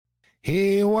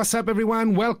Hey, what's up,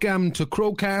 everyone? Welcome to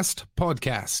Crowcast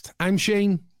Podcast. I'm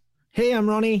Shane. Hey, I'm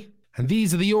Ronnie. And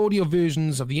these are the audio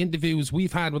versions of the interviews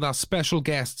we've had with our special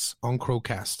guests on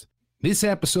Crowcast. This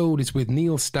episode is with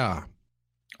Neil Starr.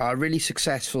 A really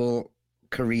successful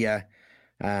career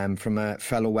from a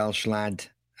fellow Welsh lad.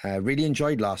 Really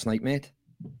enjoyed last night, mate.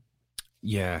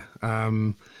 Yeah,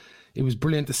 it was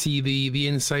brilliant to see the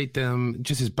insight,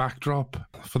 just his backdrop.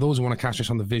 For those who want to catch us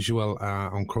on the visual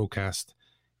on Crowcast,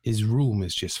 his room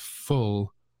is just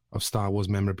full of Star Wars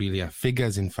memorabilia.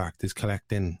 Figures, in fact, is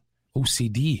collecting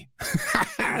OCD.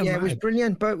 Yeah, it was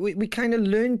brilliant, but we kind of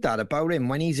learned that about him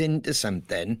when he's into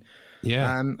something.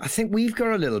 Yeah. I think we've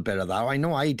got a little bit of that. I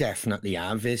know I definitely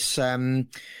have. It's, I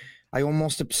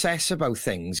almost obsess about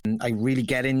things and I really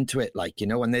get into it, like, you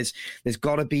know, and there's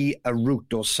got to be a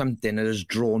route or something that has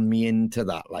drawn me into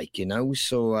that, like, you know.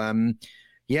 So,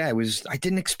 yeah, I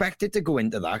didn't expect it to go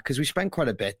into that because we spent quite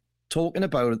a bit talking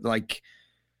about, like,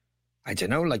 I don't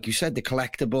know, like you said, the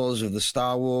collectibles of the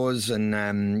Star Wars, and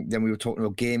then we were talking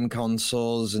about game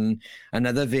consoles and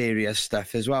other various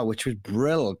stuff as well, which was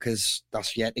brilliant because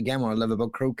that's yet again what I love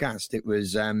about Crowcast. It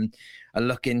was a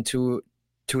look into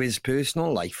his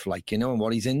personal life, like, you know, and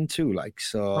what he's into, like,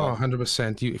 so. Oh,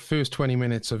 100%. First 20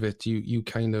 minutes of it, you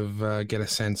kind of get a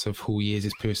sense of who he is,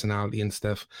 his personality and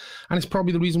stuff. And it's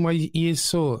probably the reason why he is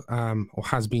so, or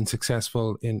has been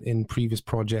successful in previous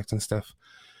projects and stuff.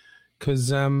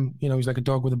 Because, you know, he's like a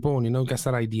dog with a bone, you know, gets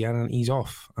that idea and he's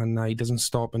off. And he doesn't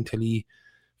stop until he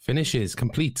finishes,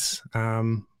 completes.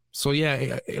 So,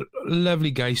 yeah,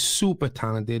 lovely guy, super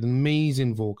talented,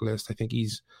 amazing vocalist. I think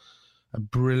he's a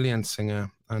brilliant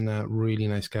singer and a really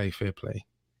nice guy, fair play.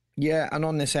 Yeah, and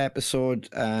on this episode,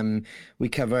 we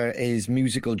cover his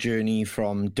musical journey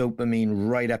from Dopamine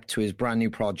right up to his brand new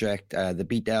project, The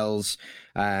Beatles.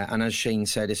 And as Shane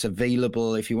said, it's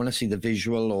available if you want to see the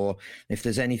visual, or if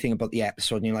there's anything about the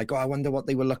episode and you're like, oh, I wonder what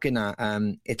they were looking at.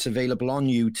 It's available on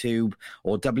YouTube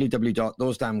or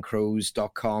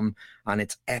www.thosedamncrows.com, and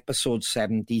it's episode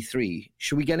 73.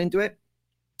 Should we get into it?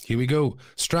 Here we go.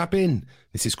 Strap in.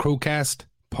 This is Crowcast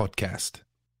Podcast.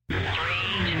 We are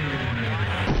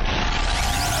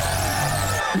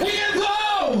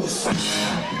those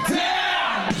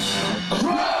damn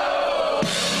crows.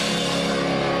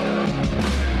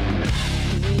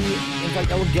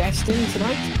 Invite our guest in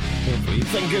tonight. Hopefully.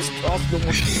 Fingers crossed.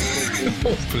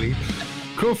 Hopefully.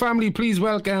 Crow family, please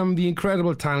welcome the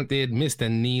incredible, talented Mr.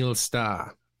 Neil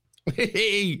Starr.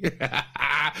 Hey!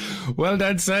 Well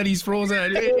done, son. He's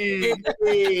frozen. Hey!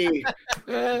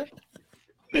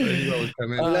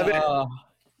 Love it.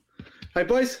 Hi,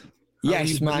 boys.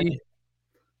 Yes, man.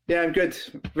 Yeah, I'm good.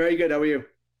 Very good. How are you?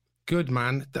 Good,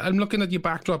 man. I'm looking at your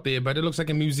backdrop there, but it looks like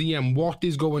a museum. What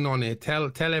is going on here?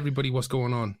 Tell everybody what's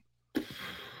going on.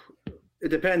 It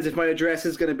depends if my address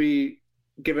is going to be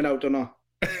given out or not.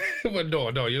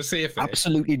 Well, no, you're safe.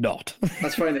 Absolutely not.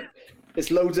 That's fine. It's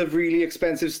loads of really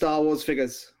expensive Star Wars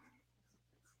figures.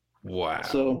 Wow.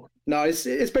 So, no,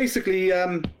 it's basically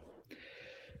a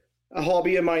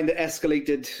hobby of mine that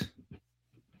escalated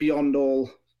beyond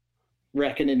all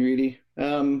reckoning, really.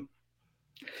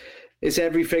 It's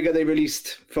every figure they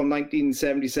released from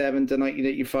 1977 to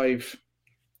 1985.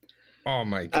 Oh,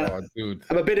 my God, dude.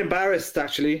 I'm a bit embarrassed,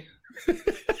 actually.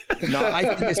 No,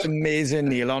 I think it's amazing,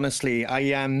 Neil. Honestly,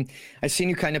 I seen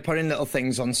you kind of putting little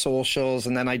things on socials,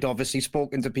 and then I'd obviously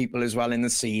spoken to people as well in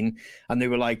the scene, and they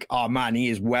were like, "Oh man, he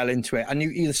is well into it." And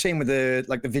you're the same with the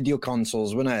video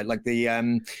consoles, wasn't it? Like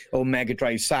the old Mega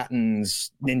Drive,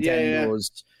 Saturns,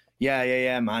 Nintendos.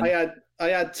 Yeah, man. I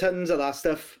had tons of that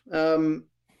stuff.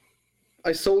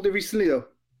 I sold it recently though.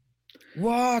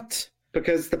 What?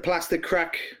 Because the plastic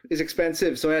crack is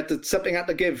expensive, so something had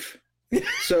to give.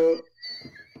 So,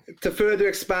 to further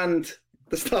expand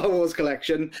the Star Wars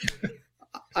collection,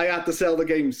 I had to sell the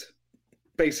games,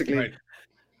 basically. Right.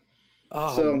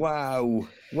 Oh, so, wow.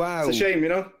 It's a shame, you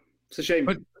know? It's a shame.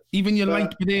 But even your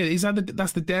light there,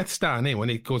 that's the Death Star, isn't it, when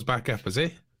it goes back up, is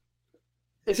it?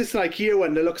 It's just an IKEA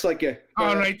one that looks like it.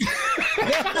 All right.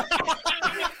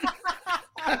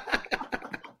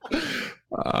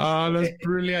 Oh, that's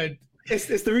brilliant.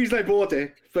 It's the reason I bought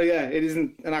it, but yeah, it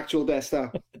isn't an actual Death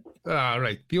Star. Ah,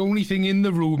 right. The only thing in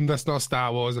the room that's not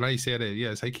Star Wars, and I said it.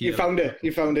 Yes, IKEA. You found it.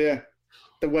 Yeah.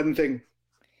 The one thing.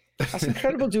 That's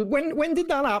incredible, dude. When did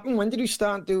that happen? When did you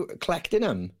start collecting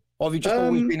them? Or have you just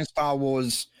always been a Star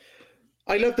Wars?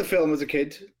 I loved the film as a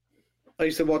kid. I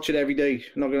used to watch it every day.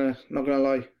 Not gonna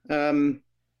lie. And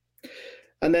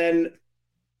then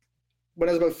when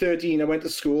I was about 13, I went to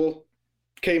school.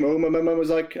 Came home, and my mum was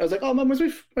like, "Oh, mum, where's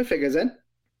my figures then?"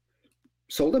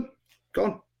 Sold them,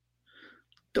 gone.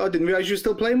 I didn't realize you were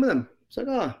still playing with them. It's like,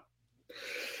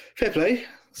 Fair play.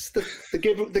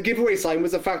 The giveaway sign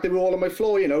was the fact they were all on my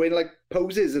floor, in like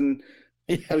poses, and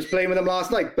I was playing with them last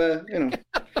night. But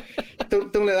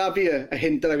don't let that be a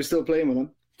hint that I was still playing with them.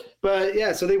 But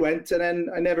yeah, so they went, and then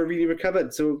I never really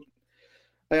recovered. So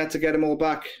I had to get them all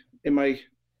back in my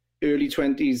early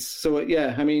 20s. So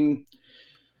yeah, I mean,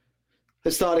 I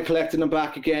started collecting them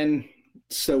back again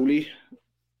slowly,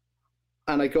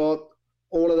 and I got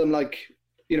all of them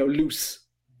loose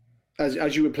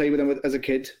as you would play with them as a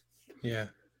kid. Yeah.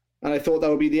 And I thought that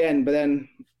would be the end, but then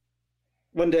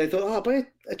one day I thought, but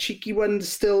a cheeky one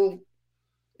still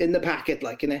in the packet,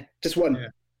 just one.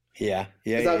 Yeah.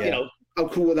 How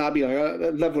cool would that be?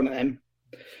 I'd love one of them.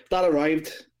 That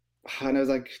arrived, and I was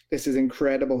like, this is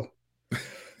incredible.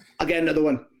 I'll get another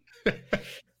one.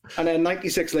 And then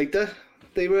 96 later,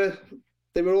 they were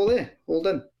all there, all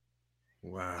done.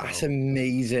 Wow. That's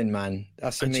amazing, man.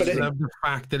 That's amazing. I just love the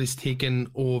fact that it's taken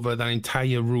over that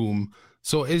entire room.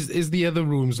 So is the other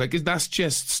rooms, that's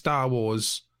just Star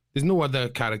Wars? There's no other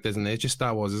characters in there, it's just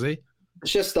Star Wars, is it?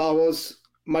 It's just Star Wars.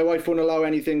 My wife won't allow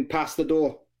anything past the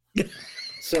door.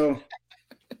 So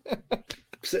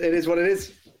it is what it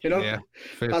is, Yeah,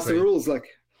 that's the rules,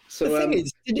 So the thing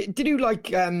is, did you I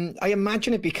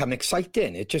imagine it become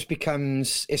exciting. It just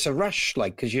becomes, it's a rush,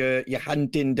 because you're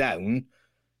hunting down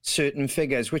certain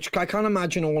figures, which I can't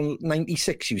imagine all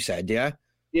 96 you said, yeah?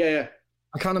 Yeah.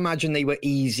 I can't imagine they were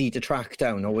easy to track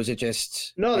down, or was it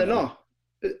just... No, they're not.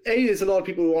 There's a lot of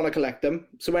people who want to collect them.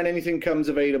 So when anything comes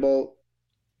available,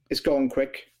 it's gone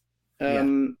quick.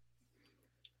 And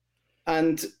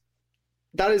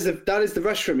that is the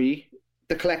rush for me,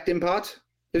 the collecting part.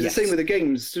 It's the same with the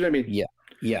games, do you know what I mean?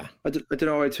 Yeah. I don't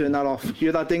know how I turn that off. You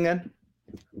hear that ding then?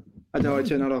 I don't know how I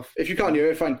turn that off. If you can't hear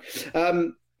it, fine.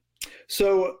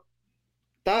 So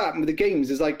that happened with the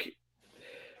games is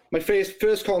my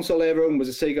first console I ever owned was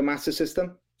a Sega Master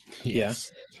System.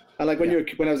 Yes. And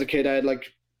when I was a kid, I had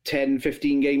 10,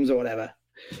 15 games or whatever.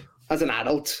 As an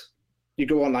adult, you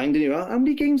go online, and how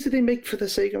many games did they make for the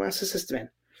Sega Master System in?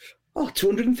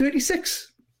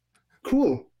 236.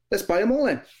 Cool. Let's buy them all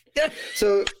in.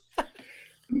 So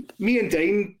me and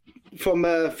Dane from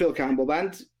Phil Campbell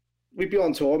Band, we'd be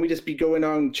on tour and we'd just be going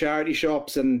around charity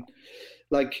shops and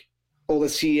all the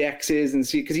CXs and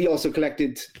because he also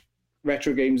collected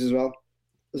retro games as well.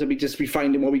 So we'd just be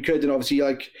finding what we could, and obviously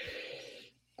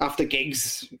after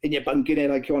gigs in your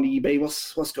bunking on eBay,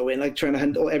 what's going, trying to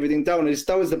hunt everything down.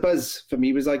 That was the buzz for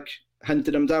me, was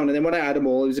hunting them down. And then when I had them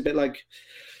all, it was a bit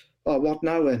what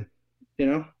now then?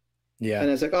 Yeah.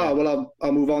 And it's well,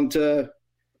 I'll move on to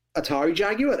Atari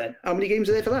Jaguar then. How many games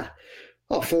are there for that?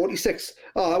 46.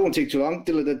 That won't take too long.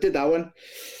 Did that one.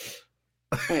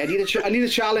 I need a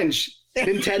challenge.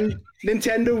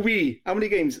 Nintendo Wii. How many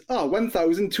games?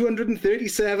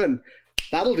 1,237.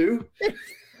 That'll do.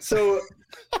 So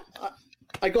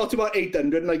I got to about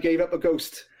 800 and I gave up a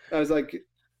ghost. I was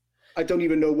I don't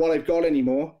even know what I've got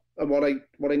anymore and what I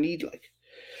need.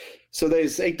 So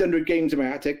there's 800 games in my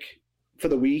attic for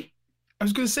the Wii. I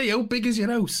was going to say, how big is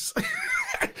your house?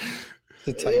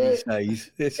 It's a tiny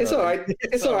size. It's all right.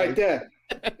 It's all right there.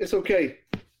 It's okay.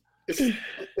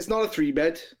 It's not a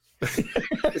 3-bed.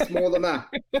 It's more than that.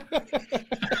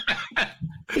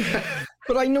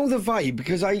 But I know the vibe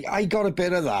because I got a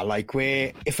bit of that,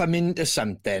 where if I'm into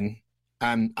something,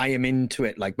 I am into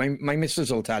it. My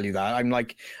missus will tell you that. I'm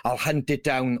I'll hunt it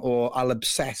down or I'll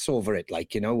obsess over it,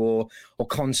 or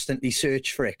constantly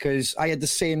search for it. Because I had the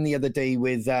same the other day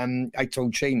with, I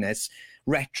told Shane this,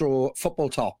 retro football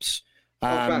tops.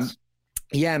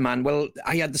 Yeah, man. Well,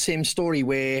 I had the same story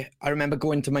where I remember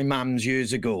going to my mum's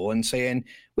years ago and saying,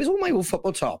 where's all my old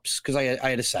football tops? Because I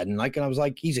had a son, and I was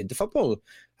like, he's into football.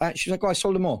 She's like, I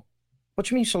sold them all. What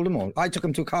do you mean sold them all? I took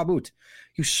them to a car boot.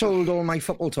 You sold all my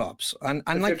football tops. And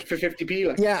for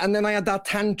 50p? Yeah, and then I had that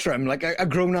tantrum, a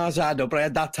grown-ass adult, but I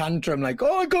had that tantrum, I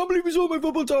can't believe you sold my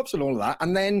football tops and all of that.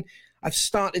 And then I've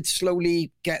started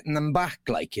slowly getting them back,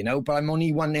 but I'm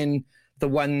only wanting the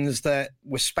ones that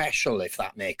were special, if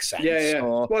that makes sense. Yeah.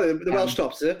 Or, well, the Welsh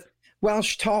tops, is it?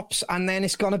 Welsh tops, and then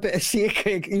it's gone a bit of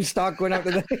cake. You start going out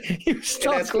to you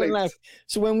start going left.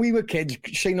 So when we were kids,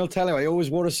 Shane will tell you, I always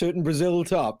wore a certain Brazil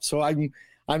top. So I'm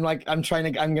going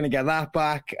to get that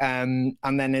back. And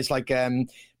then there's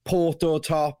Porto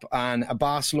top and a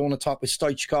Barcelona top with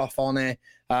Stoichkov on it.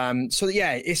 So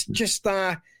yeah, it's just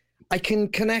that I can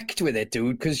connect with it,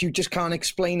 dude, because you just can't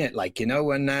explain it,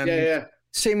 and yeah.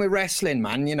 Same with wrestling,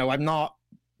 man. I'm not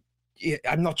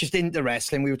just into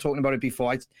wrestling. We were talking about it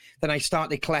before. Then I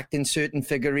started collecting certain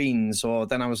figurines, or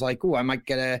then I was like, oh, I might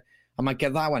get I might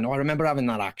get that one. Oh, I remember having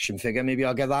that action figure. Maybe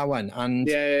I'll get that one. And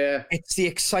Yeah. it's the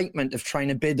excitement of trying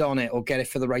to bid on it or get it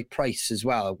for the right price as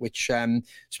well, which,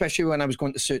 especially when I was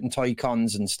going to certain toy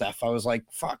cons and stuff, I was like,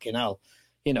 fucking hell,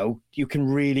 you know, you can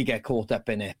really get caught up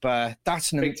in it. But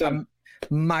that's a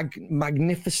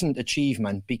magnificent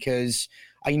achievement, because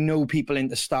I know people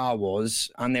into Star Wars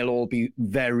and they'll all be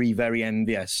very, very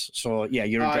envious. So, yeah,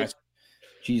 you're a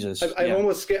Jesus. I'm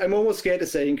almost scared to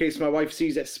say, in case my wife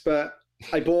sees this, but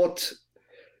I bought,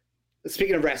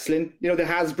 speaking of wrestling, you know, the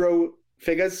Hasbro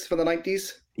figures for the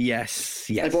 90s? Yes.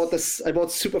 I bought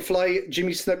Superfly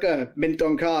Jimmy Snuka mint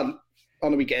on card on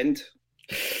the weekend,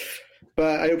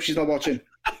 but I hope she's not watching.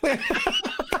 I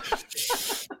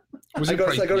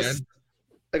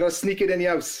got to sneak it in the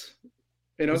house.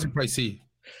 You know? Was it pricey?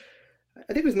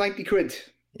 I think it was 90 quid.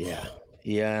 Yeah.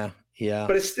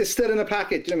 But it's still in a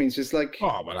packet. You know what I mean? It's just like...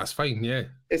 Oh, well, that's fine, yeah.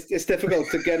 It's difficult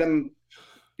to get them...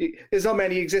 There's not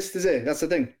many exist, is it? That's the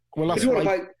thing. Well, if you want to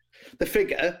buy the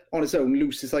figure on its own,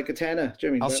 loose, it's like a tenner. Do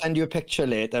you know what I mean? I'll send you a picture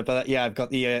later, but yeah, I've got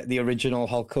the original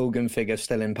Hulk Hogan figure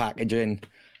still in packaging.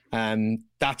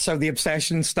 That's how the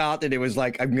obsession started. It was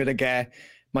like, I'm going to get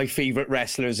my favourite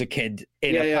wrestler as a kid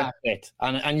in a packet.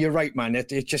 And you're right, man.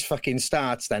 It just fucking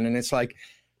starts then. And it's like,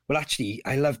 well, actually,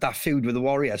 I love that feud with the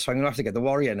Warrior, so I'm going to have to get the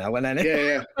Warrior now. And then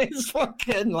it's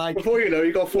fucking like... Before you know,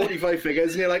 you got 45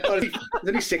 figures, and you're like, oh, there's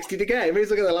only 60 to get. I mean,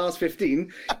 look at the last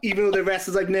 15, even though they're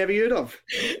wrestlers I've never heard of.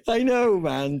 I know,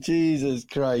 man. Jesus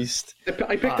Christ.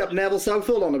 I picked up Neville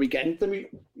Southall on the weekend.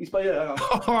 He's by here.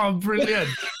 Oh, brilliant.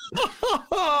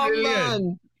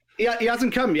 Man. He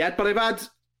hasn't come yet, but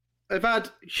I've had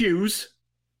Hughes.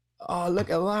 Oh, look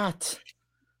at that.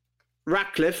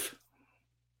 Ratcliffe.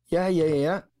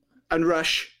 Yeah. And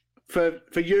Rush for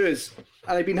years.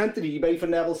 And I've been hunting eBay for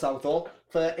Neville Southall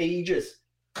for ages.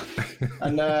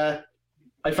 And I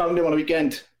found him on a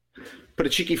weekend. Put a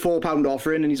cheeky £4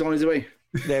 offer in, and he's on his way.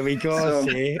 There we go.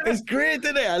 See? It's great,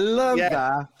 isn't it? I love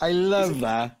that. I love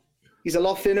that. He's a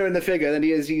lot thinner in the figure than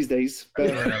he is these days. But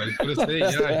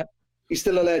he's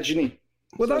still a legend, isn't he?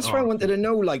 Well, that's what I wanted to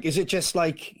know. Like, is it just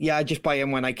like, I just buy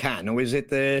him when I can? Or is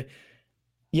it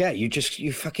you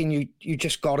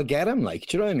just got to get him? Like,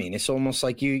 do you know what I mean? It's almost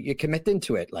like you're committing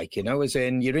to it. Like, you know, as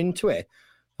in you're into it.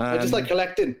 I just like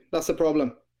collecting. That's the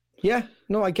problem. Yeah.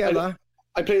 No, I get that.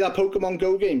 I play that Pokemon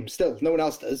Go game still. No one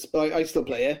else does, but I still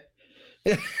play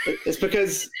it. It's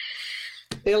because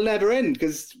it'll never end,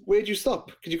 because where'd you stop?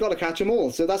 Because you've got to catch them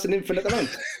all. So that's an infinite amount.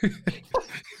 You know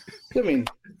what I mean?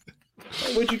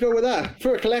 Where'd you go with that?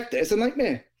 For a collector, it's a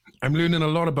nightmare. I'm learning a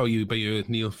lot about you,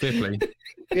 Neil. Fair play.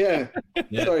 Yeah.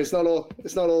 Sorry, it's not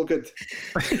all good.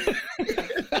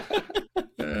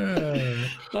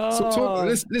 So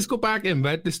let's go back in,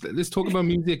 bud. Let's talk about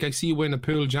music. I see you wearing a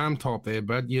Pearl Jam top there,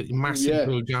 bud. You're a massive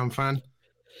Pearl Jam fan.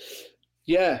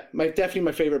 Yeah, definitely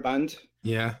my favourite band.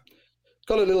 Yeah.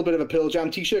 Got a little bit of a Pearl Jam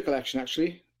t-shirt collection,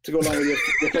 actually, to go along with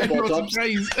your football tops.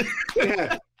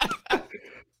 Yeah.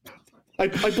 I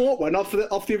bought one off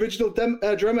the original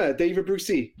drummer, David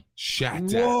Brucey.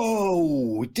 Shut up.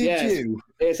 Whoa! Did you?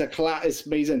 It's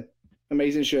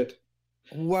amazing shirt.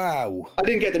 Wow! I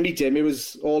didn't get to meet him; it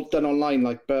was all done online.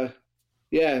 But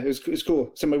yeah, it was cool.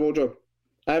 It's in my wardrobe.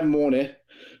 I haven't worn it.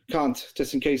 Can't,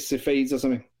 just in case it fades or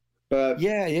something. But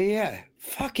yeah.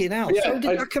 Fucking hell! Yeah, so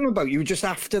did that come about? You were just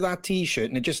after that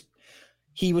T-shirt, and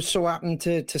he was so happened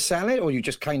to sell it, or you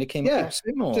just kind of came across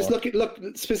him? Or? Just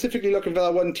specifically looking for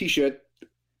that one T-shirt.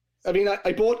 I mean,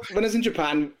 I bought, when I was in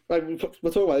Japan, we'll talk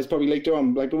about this probably later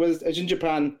on, I was in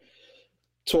Japan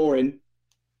touring,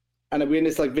 and we're in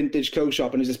this vintage clothes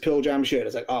shop, and there's this Pearl Jam shirt. I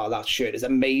was like, oh, that shirt is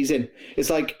amazing.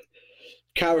 It's like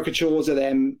caricatures of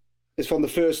them. It's from the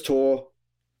first tour.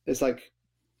 It's like,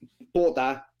 bought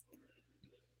that,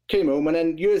 came home, and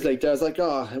then years later, I was like,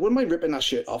 oh, I wouldn't mind ripping that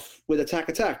shirt off with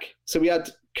Attack. So we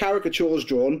had caricatures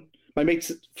drawn. My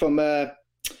mate from down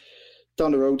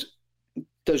the road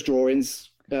does drawings.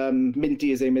 Minty,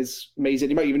 his name is, amazing.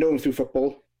 You might even know him through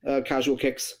football, Casual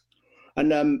Kicks.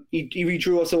 And he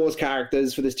redrew us all as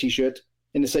characters for this T-shirt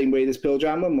in the same way this Pearl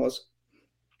Jam one was.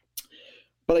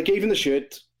 But I gave him the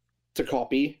shirt to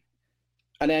copy,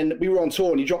 and then we were on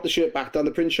tour, and he dropped the shirt back down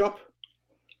the print shop.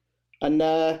 And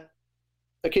I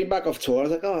came back off tour. I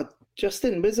was like, oh,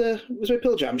 Justin, where's my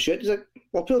Pearl Jam shirt? He's like,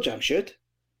 what Pearl Jam shirt?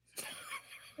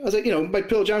 I was like, my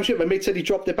Pearl Jam shirt. My mate said he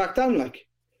dropped it back down,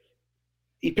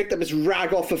 He picked up his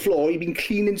rag off the floor. He'd been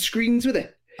cleaning screens with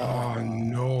it. Oh,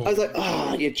 no. I was like,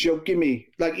 oh, you're joking me.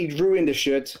 He'd ruined the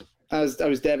shirt. I was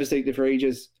devastated for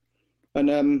ages.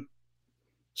 And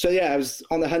so, yeah, I was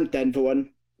on the hunt then for one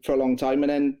for a long time.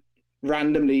 And then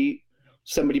randomly,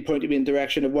 somebody pointed me in the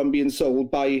direction of one being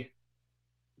sold by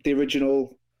the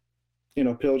original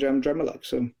Pearl Jam drummer, like,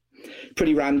 so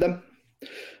pretty random.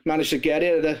 Managed to get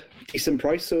it at a decent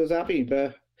price, so I was happy.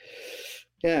 But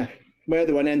yeah, my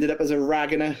other one ended up as a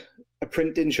rag in a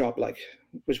printing shop, like,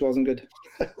 which wasn't good.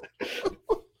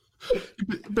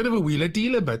 Bit of a wheeler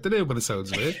dealer, but didn't it, by the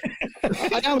sounds of it?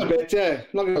 I am a bit, yeah,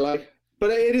 not gonna lie.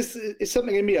 But it's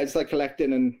something in me. I just like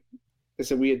collecting, and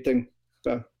it's a weird thing.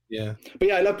 So yeah, but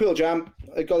yeah, I love Pearl Jam.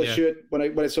 I got a shirt when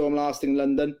I saw them last in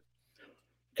London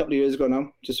a couple of years ago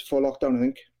now, just before lockdown, I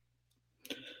think.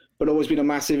 But always been a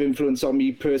massive influence on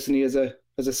me personally as a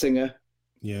singer.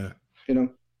 Yeah,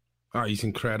 Oh, he's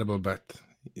incredible, but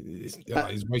his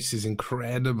voice is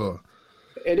incredible.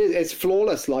 It is. It's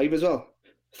flawless live as well.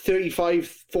 35,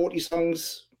 40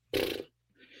 songs, and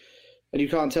you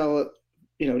can't tell.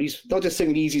 He's not just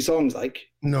singing easy songs, like.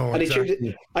 No, and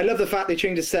exactly. I love the fact they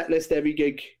change the set list every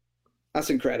gig. That's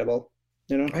incredible.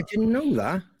 I didn't know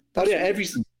that.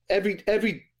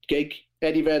 Every gig,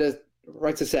 Eddie Vedder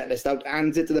writes a set list out,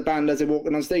 hands it to the band as they're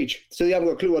walking on stage, so they haven't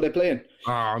got a clue what they're playing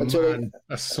until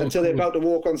they're about to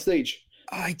walk on stage.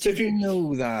 I didn't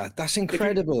know that. That's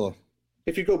incredible.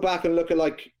 If you go back and look at,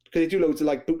 like, because they do loads of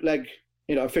like bootleg,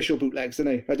 official bootlegs, don't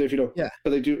they? I don't know if you know. Yeah. But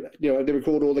they do. They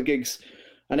record all the gigs,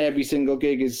 and every single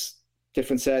gig is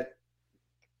different set.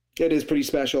 It is pretty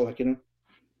special, like,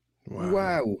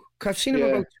 Wow. I've seen them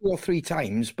about 2 or 3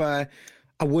 times, but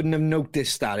I wouldn't have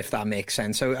noticed that, if that makes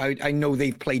sense. So I know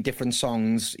they've played different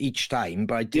songs each time,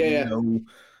 but I didn't know.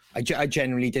 I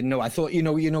generally didn't know. I thought,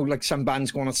 like some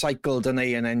bands go on a cycle, don't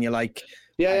they? And then you're like,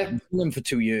 I've been doing them for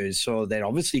 2 years, so they're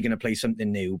obviously going to play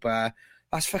something new. But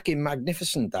that's fucking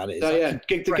magnificent, that is.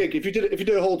 Gig to gig. If you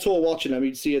did a whole tour watching them,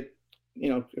 you'd see a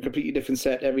completely different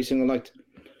set every single night,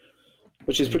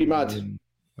 which is pretty mad.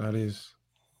 That is.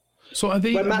 So were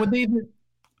they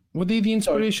the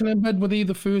inspiration in bed? Were they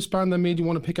the first band that made you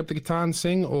want to pick up the guitar and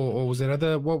sing, or was there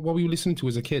other? What were you listening to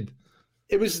as a kid?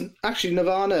 It was actually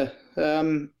Nirvana.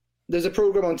 There's a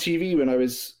program on TV when I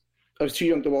was too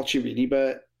young to watch it really,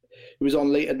 but it was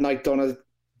on late at night on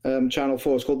a Channel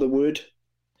 4. It's called The Word.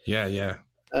 Yeah.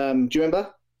 Do you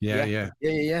remember? Yeah.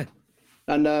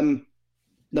 And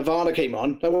Nirvana came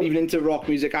on. I wasn't even into rock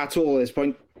music at all at this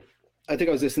point. I think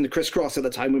I was listening to Criss Cross at the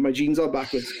time with my jeans on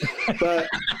backwards. But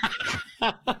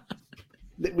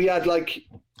we had like...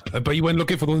 But you went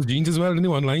looking for those jeans as well, didn't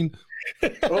you, online?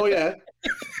 Oh, yeah.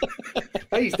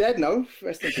 Hey, he's dead now.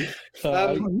 Rest in peace.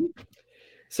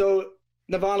 So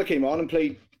Nirvana came on and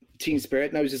played Teen Spirit,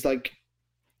 and I was just like,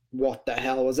 what the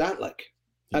hell was that like?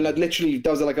 And that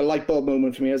was like a light bulb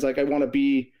moment for me. I was like, I want to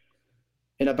be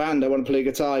in a band. I want to play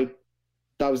guitar.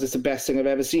 That was just the best thing I've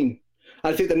ever seen.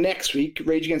 And I think the next week,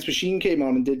 Rage Against the Machine came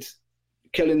on and did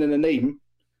Killing in the Name.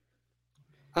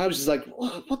 I was just like,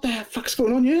 what the fuck's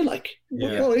going on here? Like,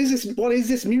 what is this? What is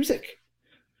this music?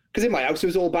 Because in my house, it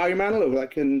was all Barry Manilow,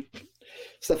 like, and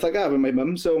stuff like that with my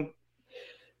mum. So,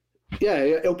 yeah,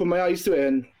 it opened my eyes to it,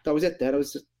 and that was it then. I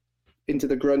was just into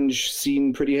the grunge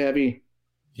scene pretty heavy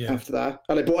after that.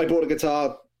 And I bought a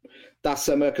guitar that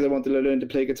summer because I wanted to learn to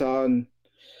play guitar, and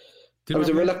I was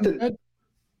a reluctant...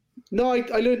 No,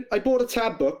 I bought a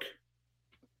tab book.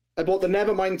 I bought the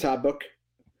Nevermind tab book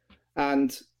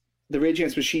and the Rage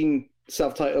Against the Machine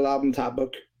self-titled album tab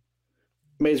book.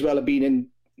 May as well have been in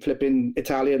flipping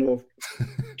Italian or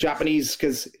Japanese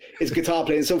because his guitar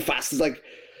playing so fast. It's like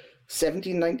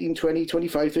 17, 19, 20,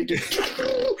 25, 30.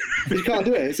 But you can't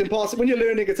do it. It's impossible. When you're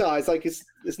learning guitar, it's like it's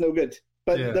no good.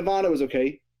 But Nirvana was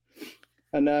okay.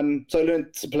 And so I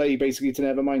learned to play basically to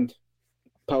Nevermind.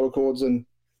 Power chords and...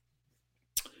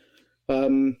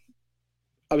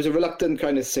 I was a reluctant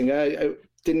kind of singer. I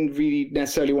didn't really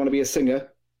necessarily want to be a singer,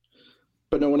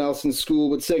 but no one else in school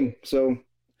would sing. So I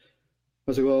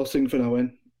was like, well, I'll sing for now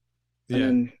then. And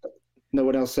then no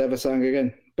one else ever sang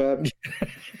again. But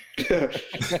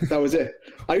that was it.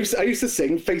 I used to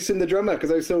sing facing the drummer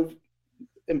because I was so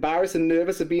embarrassed and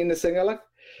nervous of being the singer. Like,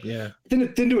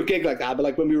 didn't do a gig like that, but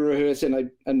like when we were rehearsing,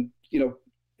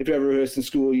 if you ever rehearsed in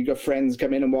school, you got friends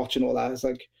come in and watch and all that. It's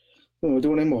like, oh, I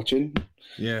don't want him watching.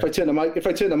 Yeah. If I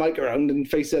turn the mic around and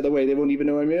face the other way, they won't even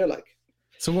know I'm here. Like.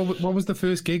 So what was the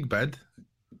first gig, Bed?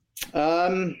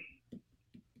 The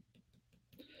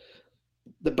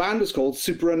band was called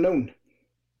Super Unknown.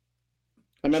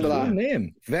 I remember that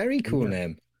name. Very cool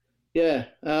name. Yeah.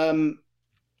 It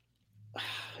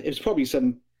was probably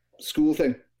some school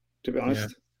thing, to be honest.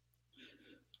 Yeah.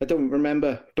 I don't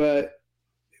remember, but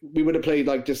we would have played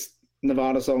like just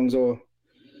Nirvana songs or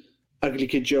Ugly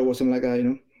Kid Joe or something like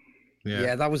that,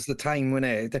 Yeah, that was the time when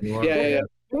it. Yeah.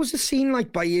 What was the scene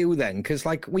like by you then? Because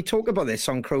like we talk about this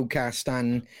on Crowcast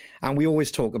and we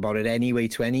always talk about it anyway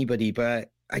to anybody, but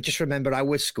I just remember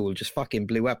our school just fucking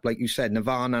blew up. Like you said,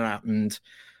 Nirvana happened.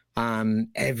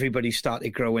 Everybody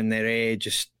started growing their hair,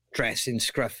 just dressing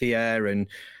scruffier,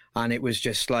 and it was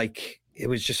just like, it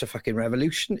was just a fucking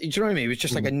revolution. Do you know what I mean? It was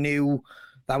just like a new,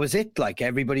 that was it. Like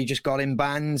everybody just got in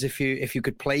bands. If you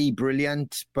could play,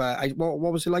 brilliant. But what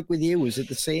was it like with you? Was it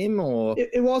the same or?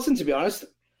 It wasn't, to be honest.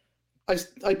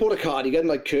 I bought a cardigan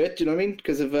like Kurt, do you know what I mean?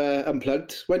 Because of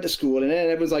Unplugged. Went to school and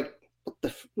everyone's like,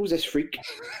 who's this freak?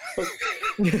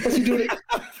 What's he doing?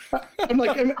 I'm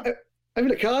like, I'm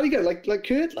in a cardigan like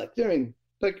Kurt, like, do you know what I mean?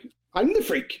 Like, I'm the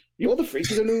freak. You're the freak.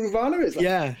 You don't know who Nirvana is. Like,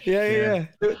 Yeah.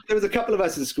 There was a couple of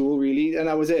us in school, really, and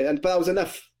that was it. But that was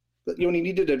enough. You only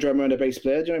needed a drummer and a bass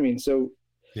player, do you know what I mean? So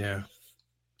Yeah.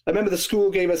 I remember the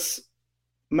school gave us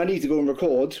money to go and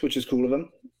record, which was cool of them.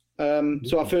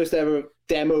 So our first ever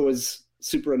demo was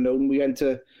Super Unknown. We went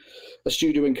to a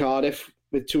studio in Cardiff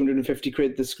with 250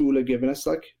 quid the school had given us,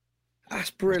 like.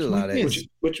 That's brilliant, that is.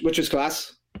 Which was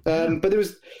class. But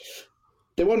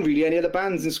there weren't really any other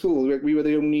bands in school. We were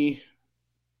the only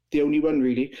one,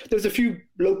 really. There was a few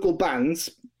local bands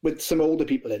with some older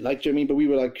people in, like, do you know what I mean? But we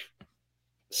were like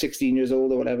 16 years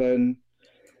old or whatever, and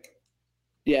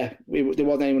yeah, there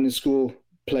wasn't anyone in school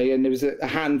playing. There was a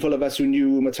handful of us who knew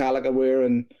who Metallica were,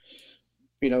 and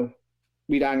you know,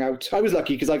 we'd hang out. I was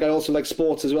lucky because like I also like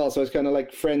sports as well, so I was kind of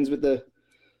like friends with the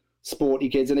sporty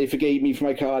kids, and they forgave me for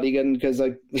my cardigan because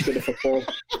I was good at football. Do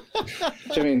you know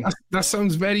what I mean? That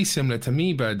sounds very similar to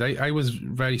me, but I was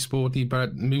very sporty,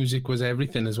 but music was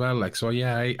everything as well. Like, so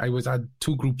yeah, I had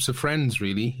two groups of friends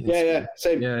really.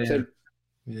 Same.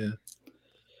 Yeah.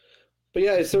 But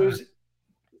yeah, so it was,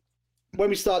 when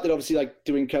we started obviously like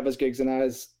doing covers gigs and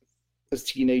as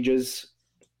teenagers,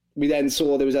 we then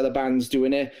saw there was other bands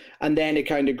doing it, and then it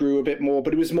kind of grew a bit more,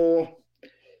 but it was more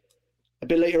a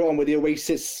bit later on with the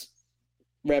Oasis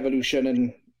revolution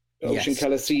and Ocean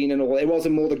Colour Scene and all. It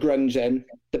wasn't more the grunge then.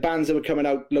 The bands that were coming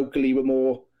out locally were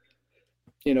more,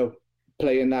 you know,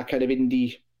 playing that kind of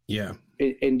indie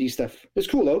stuff. It's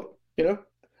cool though, you know.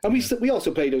 And we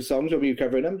also played those songs when we were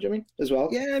covering them, do you know what I mean, as well?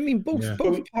 Yeah, I mean, both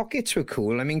pockets were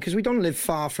cool. I mean, because we don't live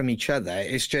far from each other.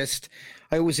 It's just,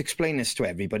 I always explain this to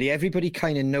everybody. Everybody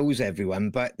kind of knows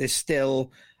everyone, but there's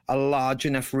still a large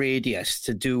enough radius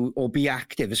to do or be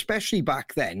active, especially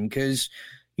back then, because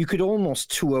you could almost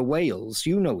tour Wales.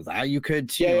 You know that. You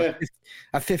could, you know,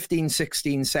 at 15,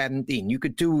 16, 17, you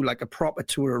could do like a proper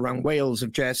tour around Wales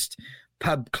of just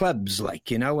pub clubs,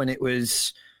 like, you know, and it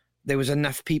was... There was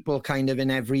enough people kind of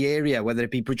in every area, whether it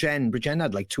be Bridgend. Bridgend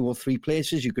had like 2 or 3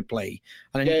 places you could play.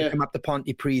 And then you could come up to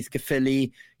Pontypridd,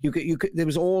 Caerphilly. You could, there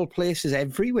was all places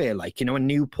everywhere, like, you know, in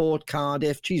Newport,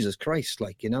 Cardiff, Jesus Christ,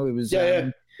 like, you know, it was...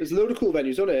 There's a load of cool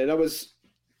venues, wasn't it? That was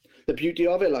the beauty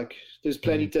of it, like, there's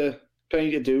plenty to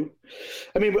do.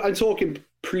 I mean, I'm talking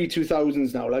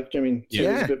pre-2000s now, like, I mean, so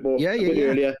it was a bit more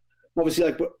earlier. Obviously,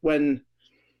 like, when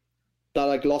that,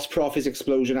 like, Lost Profits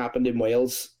explosion happened in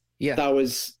Wales, that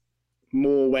was...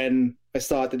 more when I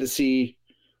started to see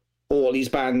all these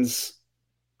bands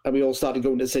and we all started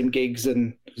going to the same gigs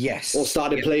and all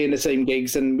started playing the same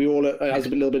gigs, and we all, I was a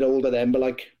little bit older then, but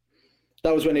like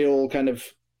that was when it all kind of,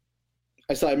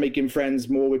 I started making friends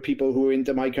more with people who were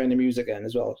into my kind of music then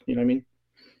as well, you know what I mean?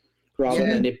 Rather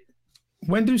than it.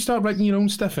 When did you start writing your own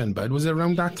stuff in, bud? Was it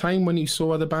around that time when you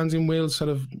saw other bands in Wales sort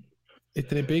of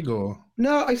hitting it big, or?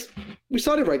 No, we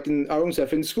started writing our own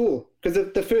stuff in school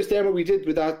because the first demo we did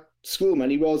with that school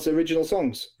money was original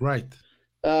songs. Right.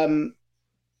 So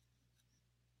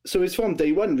it's from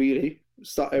day one, really.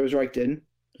 I was writing.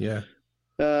 Yeah.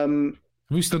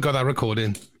 We still got that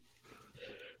recording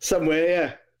somewhere.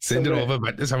 Yeah. Send it over,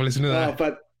 but let's have a listen to that. Oh,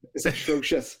 but it's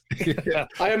atrocious. I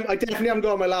definitely haven't got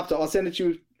it on my laptop. I'll send it to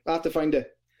you. I have to find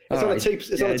it. It's on a tape.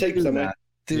 It's on a tape somewhere.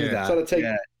 Do that. It's on a tape.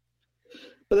 Yeah.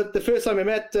 But the first time I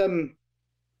met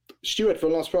Stuart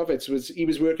from Lost Profits he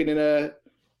was working in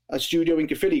a studio in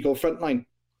Caerphilly called Frontline.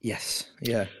 Yes,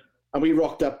 yeah. And we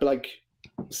rocked up like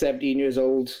 17 years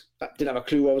old. I didn't have a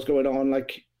clue what was going on.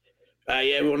 Like,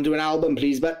 we want to do an album,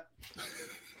 please, but...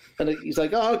 And he's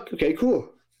like, oh, okay,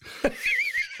 cool.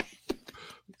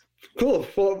 Cool.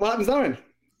 Well, what happens now then?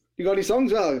 You got any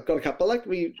songs? Well, got a couple. Like,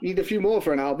 we need a few more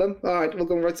for an album. All right, we'll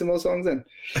go and write some more songs then.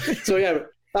 So, yeah,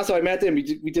 that's how I met him.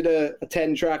 We did a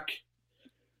 10-track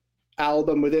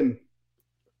album with him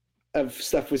of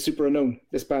stuff with Super Unknown,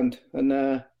 this band. And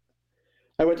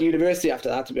I went to university after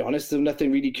that, to be honest, so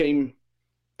nothing really came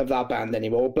of that band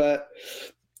anymore. But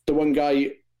the one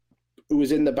guy who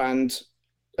was in the band,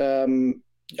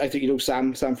 I think you know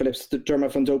Sam Phillips, the drummer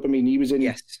from Dopamine, he was in...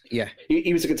 Yes, yeah.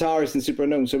 He was a guitarist in Super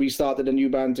Unknown, so we started a new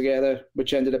band together,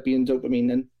 which ended up being Dopamine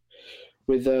then,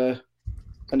 with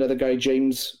another guy,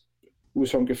 James, who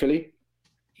was from Caerphilly.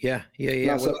 Yeah.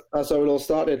 That's how it all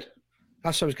started.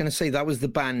 That's what I was going to say. That was the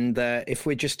band that, if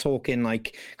we're just talking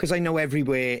like, because I know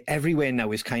everywhere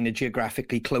now is kind of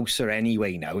geographically closer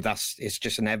anyway now. It's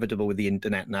just inevitable with the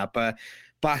internet now. But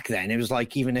back then, it was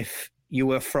like, even if you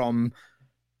were from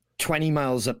 20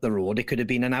 miles up the road, it could have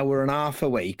been an hour and a half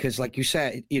away. Because like you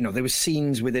said, you know, there were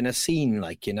scenes within a scene,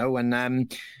 like, you know,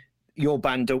 and your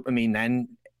band Dopamine then,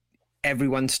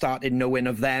 everyone started knowing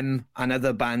of them and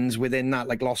other bands within that,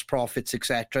 like Lost Prophets,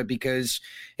 etc., because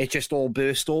it just all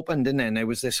burst open, didn't it? And there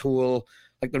was this whole,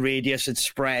 like, the radius had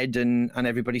spread and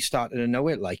everybody started to know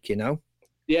it, like, you know?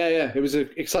 Yeah. It was an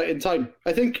exciting time.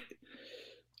 I think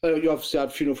you obviously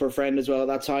had Funeral for a Friend as well at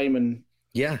that time, and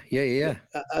Yeah.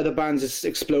 other bands is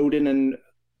exploding and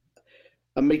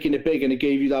making it big, and it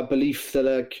gave you that belief that,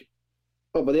 like,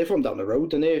 oh, but they're from down the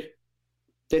road and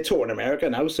they're touring America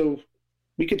now, so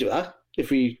we could do that if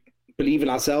we believe in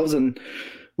ourselves and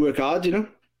work hard, you know?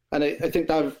 And I think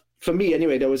that, for me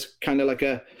anyway, there was kind of like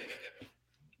a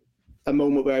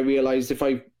moment where I realized if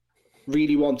I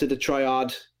really wanted to try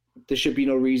hard, there should be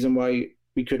no reason why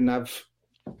we couldn't have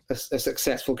a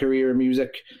successful career in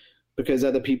music, because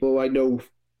other people I know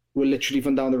were literally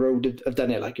from down the road have done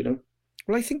it, like, you know?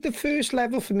 Well, I think the first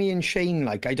level for me and Shane,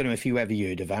 like, I don't know if you ever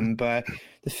heard of them, but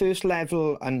the first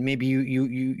level, and maybe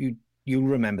you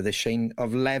remember this, Shane,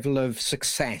 of level of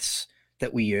success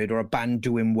that we heard, or a band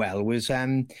doing well, was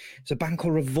a band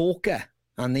called Revoker,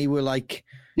 and they were like,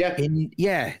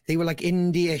 they were like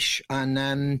indie-ish,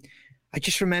 and I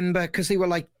just remember, because they were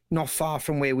like not far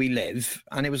from where we live,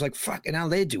 and it was like, fucking hell,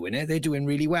 they're doing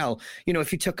really well. You know,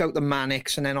 if you took out the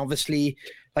Manics, and then obviously,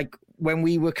 like, when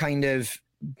we were kind of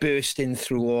bursting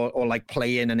through or like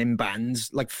playing and in bands,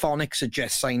 like Phonics had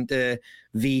just signed to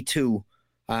V2.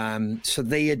 So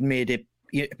they had made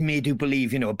you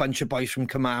believe, you know, a bunch of boys from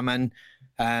Kamaman,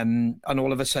 and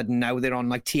all of a sudden now they're on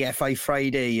like TFI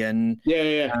Friday and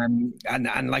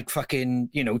and like fucking,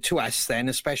 you know, to us then,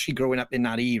 especially growing up in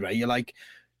that era, you're like,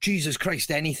 Jesus Christ,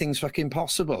 anything's fucking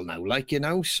possible now, like, you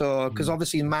know. So because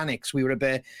obviously in Manics we were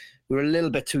a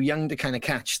little bit too young to kind of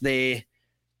catch their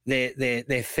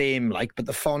fame, like, but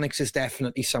the Phonics is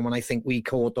definitely someone I think we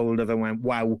caught hold of and went,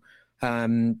 wow.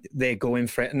 They're going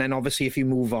for it. And then obviously if you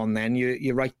move on, then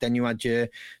you're right, then you had your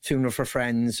Funeral for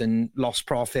Friends and Lost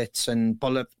Prophets and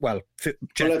Bullet, Bullet,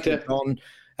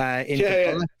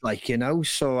 like, you know.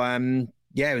 So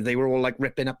they were all like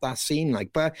ripping up that scene,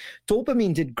 like. But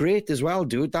Dopamine did great as well,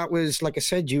 dude. That was, like I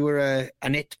said, you were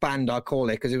an it band, I'll call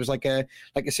it, because it was like I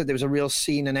said, there was a real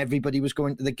scene and everybody was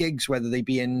going to the gigs, whether they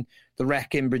be in the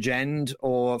Rec in Bridgend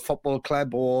or Football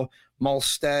Club or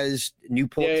Malsters,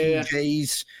 Newport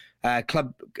TJs.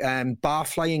 Club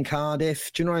Barfly in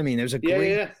Cardiff. Do you know what I mean? There was a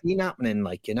great scene happening,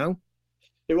 like, you know?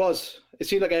 It was. It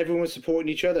seemed like everyone was supporting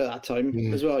each other at that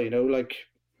time as well, you know? Like,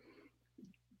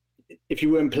 if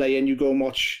you weren't playing, you go and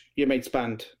watch your mate's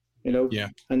band, you know? Yeah.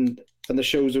 And the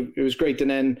shows, it was great. And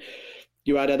then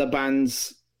you had other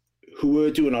bands who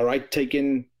were doing all right,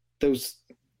 taking those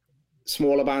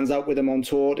smaller bands out with them on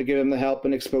tour to give them the help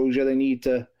and exposure they need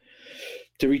to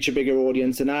reach a bigger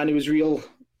audience. And it was real.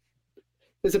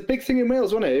 There's a big thing in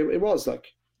Wales, wasn't it? It was, like,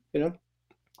 you know,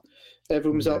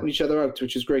 everyone was helping each other out,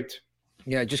 which is great.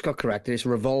 Yeah, I just got corrected. It's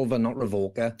Revolver, not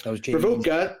Revoker. That was Jamie's.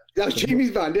 Revoker? That was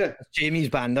Jamie's band, yeah. Jamie's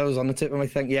band. That was on the tip of my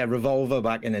thing. Yeah, Revolver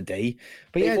back in the day.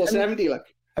 But yeah, 470, like.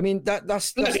 I mean,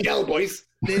 that's bloody hell, boys.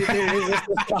 There is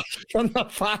from the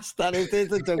past that it is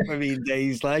the Dopamine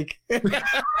days, like.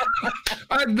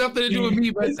 I had nothing to do with me,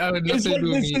 but I had nothing to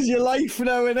do with me. This is your life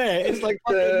now, isn't it? It's like,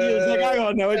 hang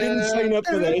on, no, I didn't sign up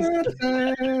for this.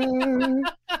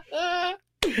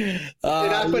 It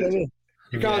happened.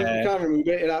 You can't remove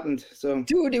it. It happened. So,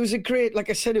 dude, it was a great, like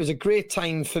I said, it was a great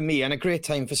time for me and a great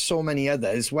time for so many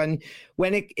others. When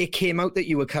it came out that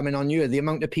you were coming on here, the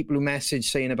amount of people who messaged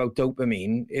saying about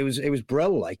Dopamine, it was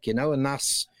brill, like, you know, and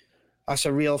that's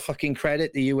a real fucking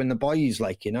credit to you and the boys,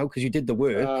 like, you know, because you did the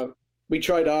work. We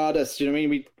tried our hardest, you know what I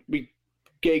mean? We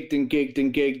gigged and gigged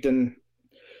and gigged, and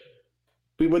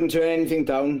we wouldn't turn anything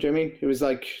down. Do you know what I mean? It was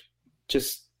like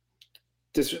just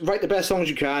write the best songs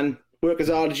you can, work as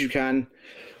hard as you can.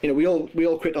 You know, we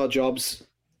all quit our jobs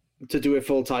to do it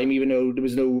full time, even though there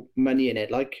was no money in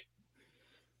it. Like,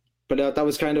 but that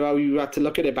was kind of how you had to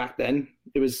look at it back then.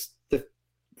 It was the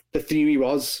theory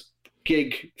was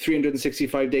gig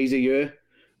 365 days a year,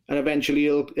 and eventually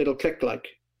it'll click, like,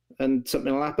 and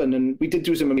something will happen. And we did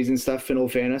do some amazing stuff, in all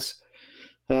fairness.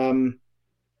 The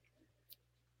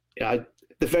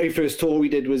very first tour we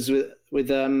did was with what's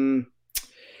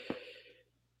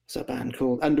that band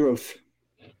called? Under Oath.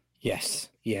 Yes.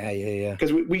 Yeah.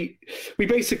 Because we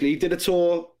basically did a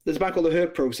tour. There's a band called The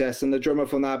Hurt Process, and the drummer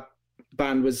from that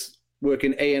band was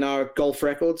working A&R Golf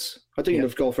Records. I don't even know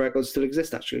if Golf Records still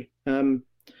exist, actually.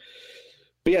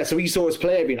 But yeah, so he saw us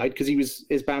play every night because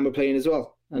his band were playing as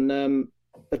well. And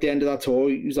at the end of that tour,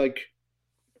 he was like,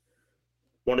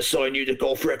 "Want to sign you to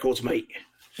Golf Records, mate?"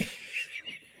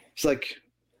 It's like,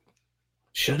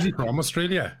 shut up. From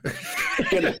Australia.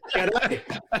 Get out.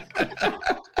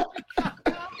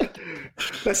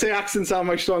 Let's say accents are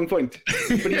my strong point.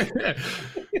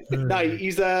 But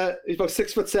he's about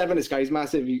 6'7". This guy, he's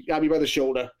massive. He grabbed me by the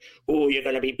shoulder. "Oh, you're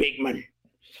gonna be big, man."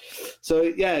 So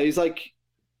yeah, he's like,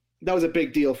 that was a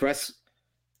big deal for us.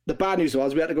 The bad news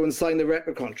was we had to go and sign the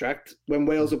record contract when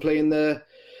Wales were playing the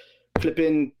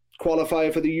flipping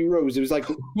qualifier for the Euros. It was like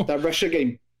that Russia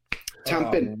game,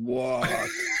 Tampin. What?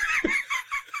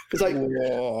 It's like,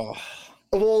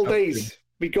 of all days,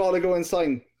 we got to go and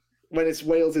sign when it's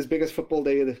Wales' biggest football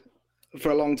day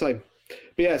for a long time.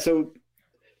 But yeah, so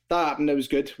that happened. It was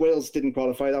good. Wales didn't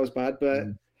qualify. That was bad. But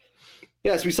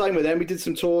yeah, so we signed with them. We did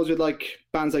some tours with like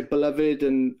bands like Beloved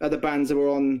and other bands that were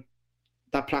on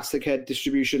that Plastic Head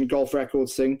distribution Golf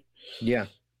Records thing. Yeah.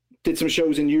 Did some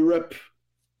shows in Europe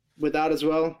with that as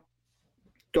well.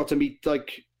 Got to meet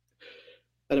like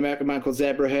an American man called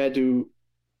Zebrahead, who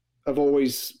I've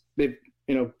always, they've,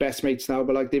 best mates now,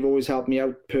 but like they've always helped me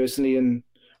out personally and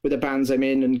with the bands I'm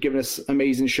in and given us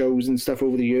amazing shows and stuff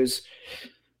over the years.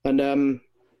 And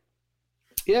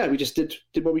yeah, we just did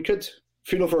what we could.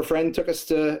 Funeral for a Friend took us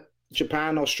to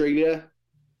Japan, Australia.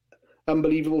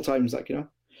 Unbelievable times, like, Yeah,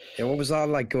 what was that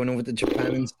like going over to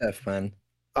Japan and stuff, man?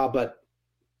 But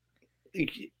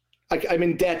I'm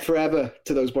in debt forever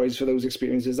to those boys for those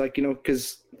experiences, like,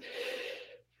 because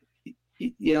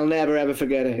you'll never ever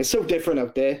forget it. It's so different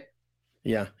out there.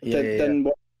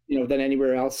 Than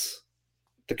anywhere else.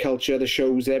 The culture, the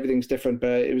shows, everything's different,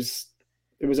 but it was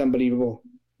unbelievable.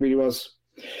 It really was.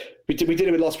 We did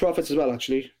it with Lost Prophets as well,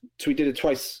 actually. So we did it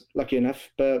twice, lucky enough.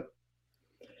 But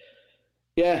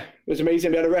yeah, it was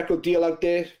amazing. We had a record deal out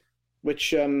there,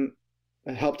 which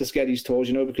helped us get these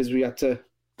tours, because we had to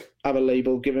have a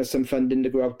label giving us some funding to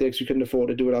go out there because we couldn't afford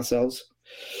to do it ourselves.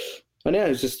 And yeah, it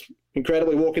was just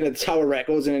incredible. Walking at Tower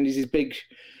Records and then these big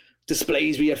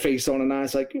displays with your face on, and I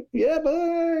was like, "Yeah,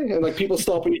 bye," and like people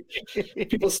stopping you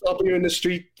in the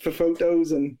street for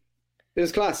photos, and it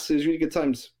was class. It was really good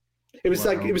times. It was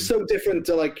like, it was so different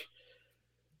to like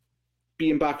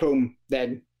being back home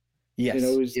then.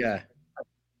 Yes. Yeah.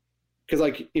 Because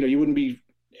like, you wouldn't be,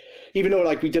 even though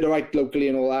like we did it right locally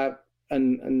and all that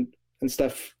and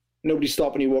stuff, nobody's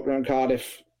stopping you walking around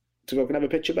Cardiff to go and have a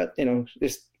picture, but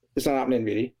it's not happening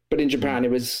really. But in Japan,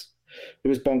 it was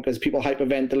bonkers. People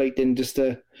hyperventilating just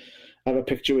to have a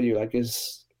picture with you, like,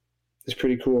 is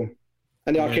pretty cool.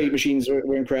 And the arcade machines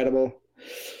were incredible.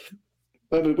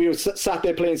 We were sat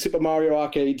there playing Super Mario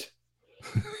Arcade.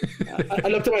 I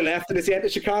looked to my left and it's the Enter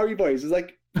Shikari boys. It's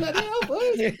like, bloody hell,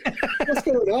 boys. What's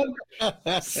going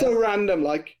on? So random.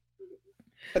 Like,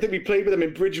 I think we played with them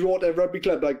in Bridgewater Rugby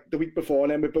Club like the week before,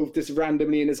 and then we're both just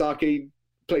randomly in this arcade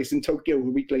place in Tokyo a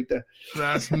week later.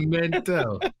 That's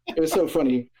mental. It was so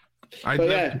funny. I'd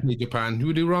love to play Japan. Who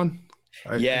would you run?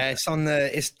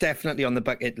 It's definitely on the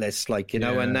bucket list, like,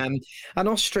 and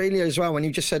Australia as well. When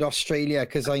you just said Australia,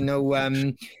 because I know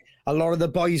a lot of the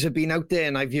boys have been out there,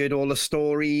 and I've heard all the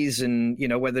stories, and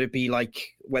whether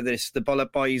it's the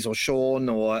Bullet Boys or Sean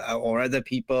or other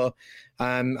people,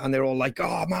 and they're all like,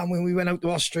 "Oh man, when we went out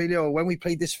to Australia, or when we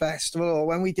played this festival, or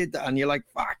when we did that," and you're like,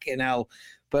 "Fucking hell!"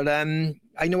 But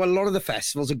I know a lot of the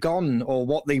festivals are gone, or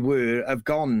what they were have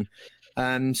gone.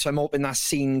 So I'm hoping that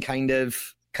scene kind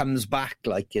of comes back,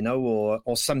 like, or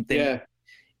something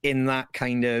in that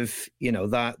kind of,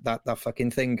 that fucking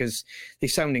thing, because they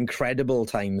sound incredible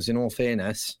times, in all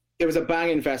fairness. It was a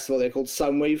banging festival there called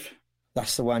Soundwave.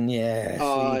 That's the one,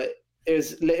 yeah.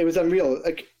 It was unreal.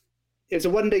 Like, it was a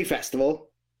one-day festival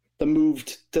that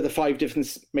moved to the 5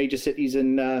 different major cities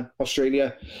in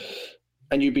Australia,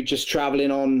 and you'd be just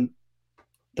traveling on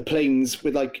the planes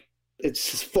with, like,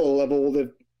 it's full of all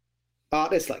the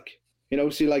artists, like,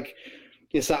 so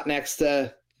you're sat next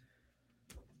to,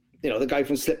 the guy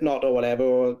from Slipknot or whatever,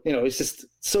 or, it's just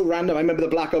so random. I remember the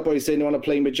Blackout Boys saying they want to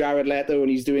play with Jared Leto and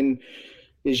he's doing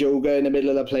his yoga in the middle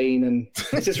of the plane, and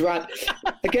it's just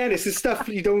again, it's the stuff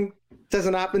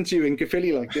doesn't happen to you in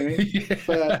Caerphilly, like,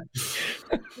 but,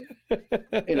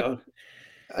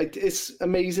 it's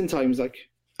amazing times, like,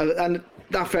 and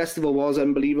that festival was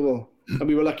unbelievable, and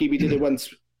we were lucky we did it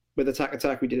once with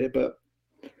Attack, we did it, but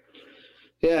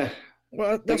yeah.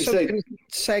 Well, that's a good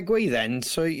segue then.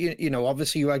 So,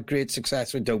 obviously you had great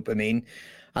success with Dopamine,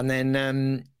 and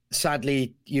then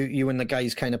sadly you and the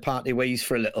guys kind of parted ways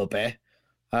for a little bit,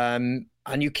 and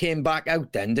you came back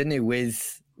out then, didn't you,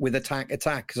 with with Attack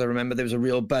because I remember there was a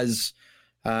real buzz.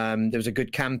 There was a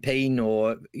good campaign,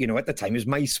 or at the time it was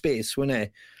MySpace, wasn't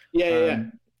it? Yeah.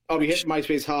 Oh, we hit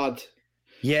MySpace hard.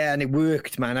 Yeah, and it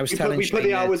worked, man. I was telling we put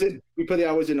the hours in. We put the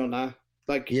hours in on that.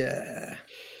 Like, yeah.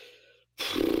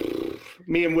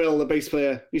 Me and Will, the bass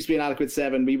player, used to be in Adequate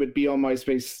 7. We would be on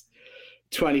MySpace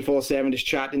 24/7, just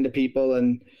chatting to people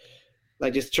and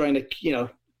like just trying to,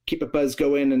 keep a buzz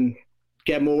going and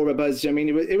get more of a buzz. I mean,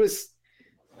 it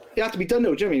had to be done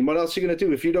though. Do you know what I mean? What else are you going to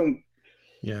do if you don't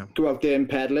go out there and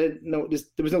peddle it? No,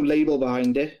 there was no label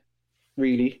behind it,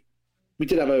 really. We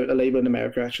did have a label in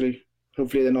America, actually.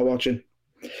 Hopefully they're not watching.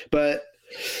 But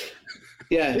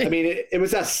yeah, I mean, it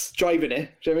was us driving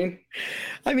it. Do you know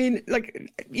what I mean?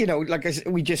 like I said,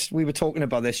 we were talking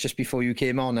about this just before you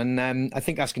came on, and I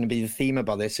think that's going to be the theme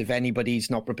about this. If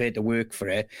anybody's not prepared to work for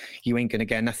it, you ain't going to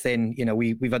get nothing.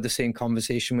 We've had the same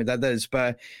conversation with others,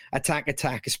 but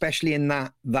Attack, especially in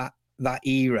that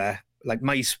era, like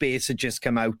MySpace had just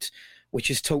come out, which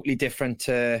is totally different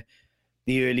to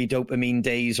the early Dopamine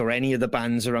days or any of the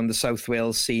bands around the South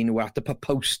Wales scene who had to put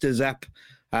posters up.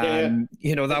 That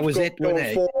was it, wasn't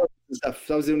it? Stuff.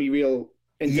 That was the only real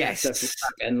yes stuff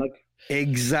back then, like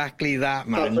exactly that,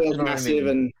 man. South Wales massive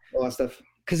and all that stuff.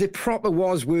 Because it proper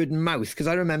was word and mouth. Because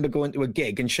I remember going to a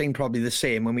gig, and Shane probably the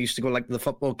same, when we used to go like to the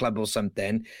football club or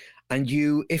something. And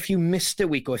if you missed a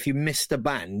week or if you missed a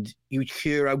band, you'd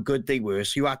hear how good they were.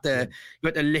 So you had to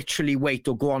literally wait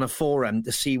or go on a forum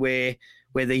to see where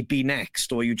they'd be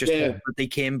next, or you just hope that they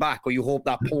came back, or you hope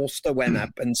that poster went up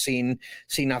and seen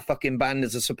that fucking band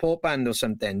as a support band or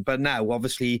something. But now,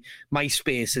 obviously,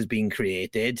 MySpace has been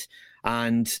created,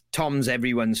 and Tom's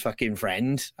everyone's fucking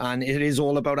friend, and it is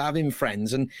all about having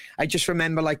friends. And I just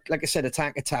remember, like I said,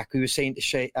 Attack. I was saying to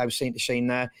Shane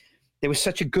there, there was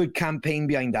such a good campaign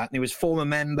behind that, and there was former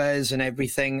members and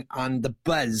everything, and the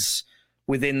buzz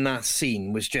within that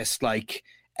scene was just like,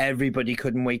 everybody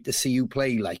couldn't wait to see you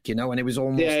play, and it was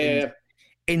almost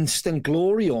instant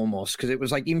glory almost, because it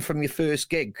was like even from your first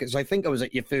gig, because I think I was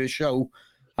at your first show,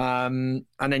 and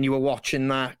then you were watching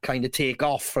that kind of take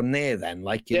off from there then,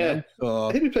 So,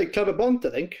 I think we played Club of Bont,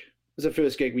 I think, was the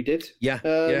first gig we did. We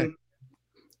had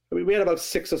about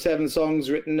 6 or 7 songs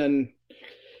written, and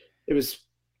it was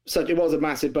a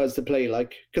massive buzz to play,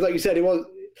 because like you said,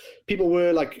 people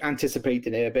were like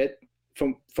anticipating it a bit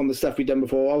from the stuff we'd done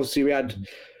before. Obviously we had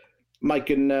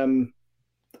Mike and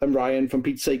Ryan from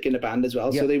Pete's Sake in the band as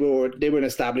well. So they were an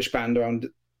established band around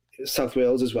South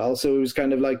Wales as well. So it was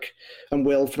kind of like, and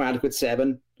Will from Adequate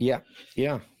 7. Yeah.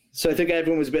 So I think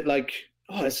everyone was a bit like,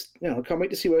 I can't wait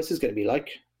to see what this is going to be like.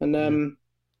 And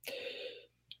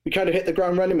we kind of hit the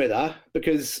ground running with that,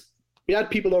 because we had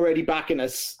people already backing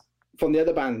us from the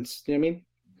other bands. You know what I mean?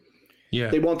 Yeah.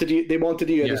 They wanted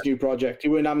to hear this new project.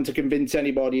 You weren't having to convince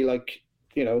anybody,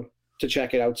 to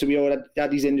check it out. So we all had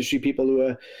these industry people who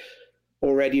were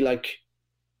already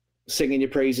singing your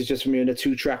praises just from hearing a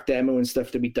 2-track demo and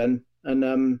stuff that we'd done.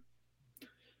 And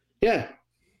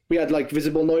we had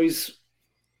Visible Noise.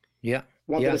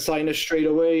 Wanted to sign us straight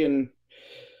away, and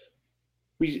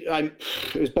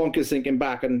it was bonkers thinking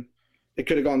back, and it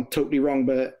could have gone totally wrong,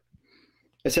 but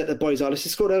I said to the boys, let's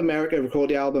just go to America,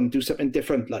 record the album, do something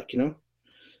different,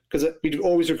 because we'd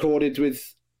always recorded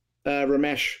with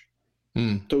Ramesh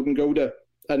Toden Goda,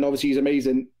 and obviously he's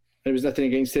amazing. There was nothing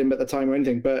against him at the time or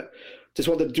anything, but just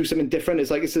wanted to do something different.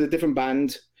 It's like, it's a different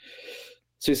band,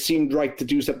 so it seemed right to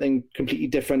do something completely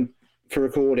different for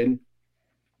recording.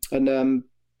 And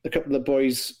a couple of the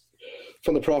boys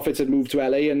from the Prophets had moved to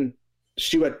LA, and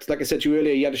Stuart, like I said to you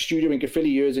earlier, he had a studio in Caerphilly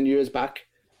years and years back.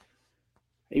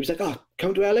 He was like,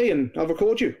 come to LA and I'll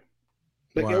record you.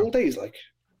 The old days,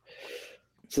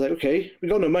 So okay, we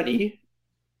got no money,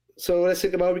 so let's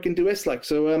think about how we can do this.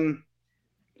 So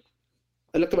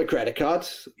I looked at my credit card,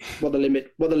 what the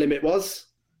limit was.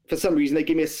 For some reason, they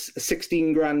gave me a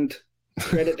 16 grand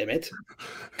credit limit.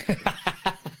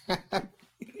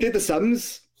 Did the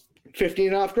sums,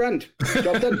 15.5 grand.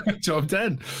 Job done. Job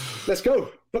done. Let's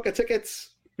go. Book our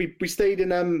tickets. We stayed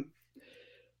in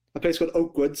a place called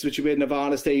Oakwoods, which we had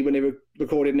Nirvana stay when they were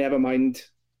recorded Nevermind.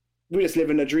 We were just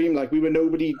living a dream. We were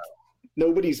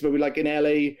nobody's, but we in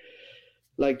LA,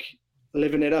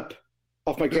 living it up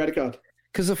off my credit card.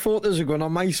 Because the photos were going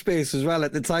on MySpace as well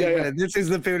at the time. Yeah. This is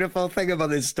the beautiful thing about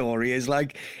this story, is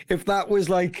if that was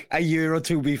a year or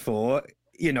two before,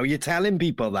 you're telling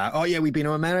people that, we've been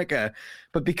to America.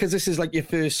 But because this is your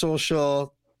first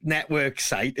social network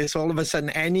site, it's all of a sudden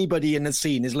anybody in the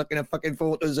scene is looking at fucking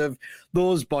photos of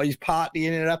those boys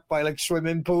partying it up by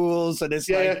swimming pools, and it's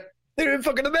they're in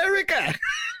fucking America.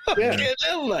 Yeah.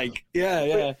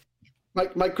 Yeah.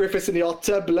 Mike Griffiths in the hot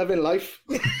tub, loving life.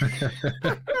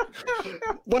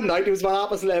 One night, it was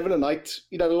about 11:30 at night.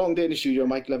 He'd had a long day in the studio,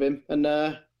 Mike, love him. And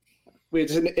we were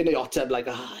just in the hot tub, like,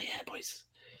 yeah, boys.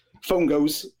 Phone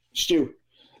goes, Stu.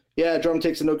 Yeah, drum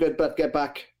takes are no good, but get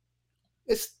back.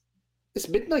 It's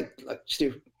midnight, like,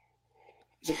 Stu.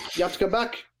 He's like, you have to come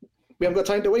back. We haven't got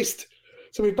time to waste.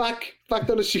 So we're back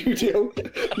down the studio.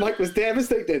 Mike was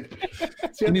devastated.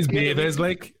 So in his beers,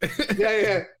 like.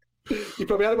 Yeah. He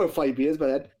probably had about 5 beers by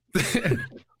then.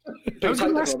 I was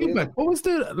going to ask you, but what was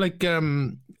the, like,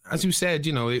 as you said,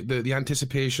 you know, the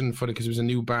anticipation for it, because it was a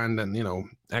new band and, you know,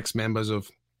 ex-members of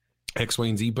X, Y,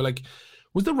 and Z, but, like,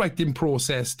 was the writing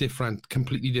process different,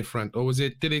 completely different, or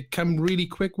did it come really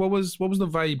quick? What was the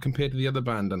vibe compared to the other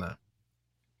band and that?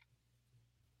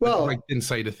 Well, like the writing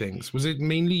side of things, was it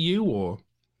mainly you, or?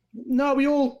 No, we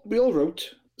all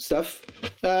wrote stuff.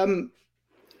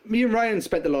 Me and Ryan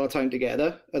spent a lot of time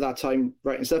together at that time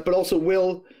writing stuff, but also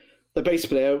Will, the bass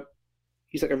player,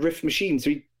 he's like a riff machine.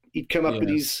 So he'd come up with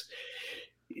these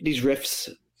riffs.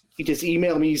 He'd just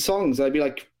email me songs. I'd be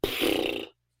like,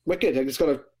 wicked, I just got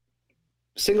to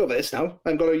sing over this now. I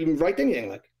haven't got to even write anything.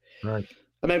 Like, right.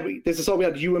 I mean, there's a song we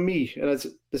had, You and Me, and there's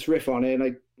this riff on it.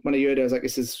 And when I heard it, I was like,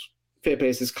 this is fair play,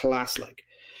 this is class. Like,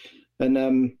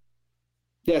 and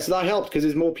so that helped because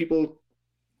there's more people.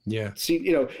 Yeah. See,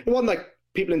 you know, it wasn't like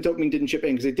people in Dopamine didn't chip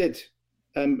in, because they did.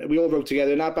 We all wrote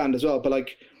together in that band as well. But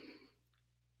like,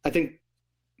 I think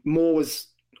more was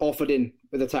offered in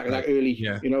with Attack Attack early.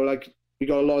 Yeah. You know, like we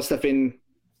got a lot of stuff in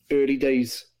early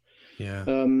days. Yeah.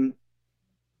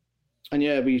 And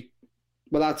yeah,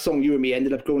 that song You and Me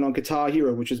ended up going on Guitar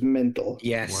Hero, which was mental.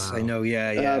 Yes, Wow. I know.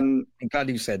 Yeah. I'm glad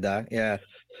you said that. Yeah.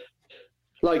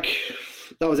 Like,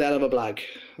 that was a hell of a blag,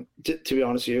 to be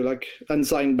honest with you. Like,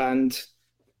 unsigned band.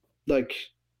 Like,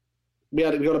 we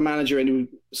got a manager in who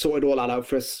sorted all that out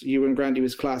for us. Ewan Grandy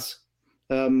was class.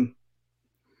 And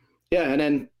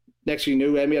then next thing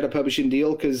you knew, we had a publishing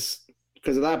deal because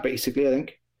of that, basically, I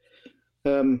think.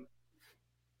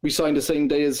 We signed the same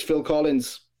day as Phil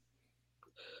Collins.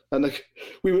 And like,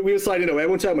 we were signing away. I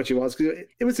won't tell how much it was, because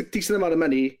it was a decent amount of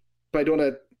money, but I don't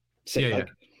want to say like.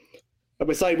 And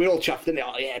we're all chuffed in there.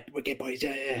 Oh, yeah, wicked boys,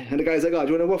 yeah. And the guy's like, oh,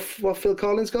 do you want to know what Phil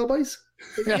Collins got, boys?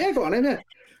 Like, yeah, go on in there.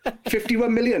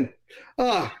 51 million.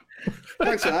 Ah,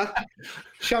 thanks for that.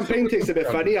 Champagne tastes a bit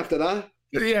funny after that.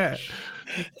 Yeah.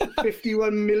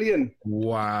 51 million.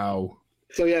 Wow.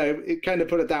 So yeah, it kind of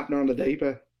put a dampener on the day,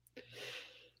 but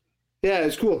yeah, it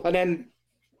was cool. And then,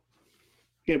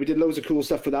 you know, we did loads of cool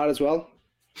stuff with that as well.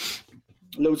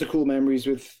 Loads of cool memories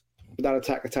with that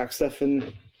Attack stuff,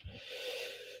 and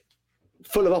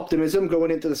full of optimism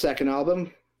going into the second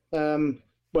album.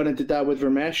 Went and did that with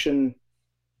Ramesh, and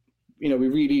you know, we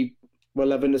really were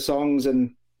loving the songs,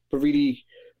 and we're really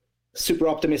super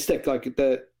optimistic. Like,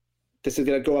 this is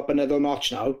going to go up another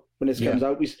notch now when this comes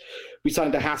out. We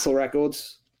signed to Hassle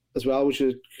Records as well, which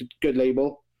is a good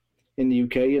label in the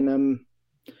UK, and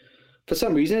for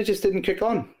some reason it just didn't kick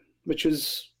on, which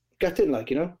was gutting. Like,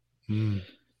 you know,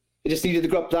 it just needed to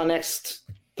go up that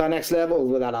next level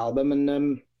with that album,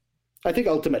 and I think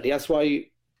ultimately that's why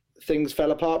things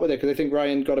fell apart with it, because I think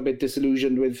Ryan got a bit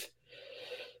disillusioned with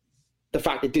the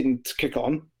fact it didn't kick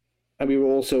on, and we were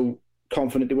also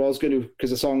confident it was going to, because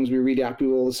the songs, we were really happy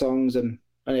with all the songs and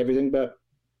everything. But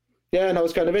yeah, and that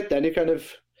was kind of it then. It kind of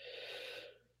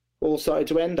all started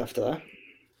to end after that.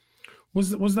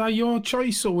 Was that your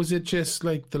choice, or was it just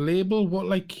like the label? What,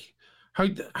 like, how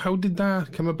did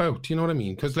that come about? You know what I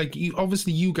mean? Because like,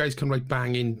 obviously you guys can write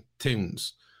banging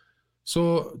tunes.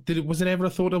 So was it ever a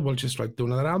thought of, well, just like do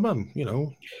another album, you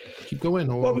know, keep going?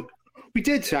 Or well, we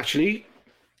did actually,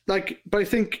 like, but I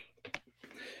think,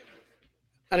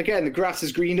 and again, the grass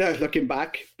is greener looking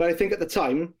back, but I think at the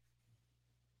time,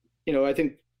 you know, I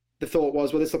think the thought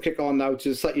was, well, this will kick on now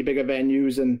to slightly bigger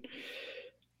venues, and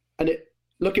it,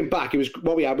 looking back, it was,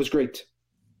 what we had was great.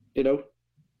 You know,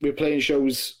 we were playing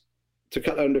shows to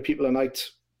cut 100 people a night.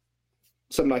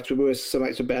 Some nights were worse, some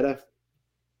nights were better.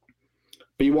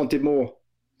 But you wanted more,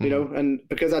 you know, and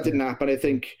because that didn't happen, I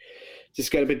think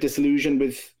just get a bit disillusioned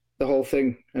with the whole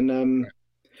thing. And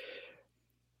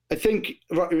I think,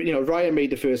 you know, Ryan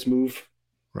made the first move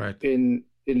in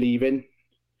leaving.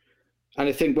 And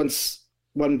I think once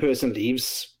one person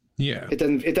leaves, it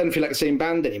doesn't feel like the same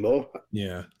band anymore.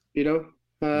 Yeah. You know?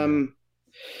 And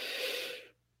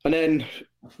then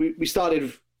we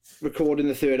started recording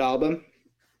the third album.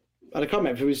 And I can't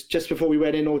remember if it was just before we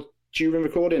went in or during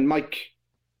recording. Mike,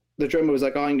 the drummer, was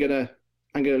like, oh, I'm gonna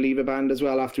leave a band as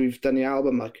well after we've done the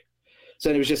album. Like, so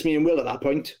it was just me and Will at that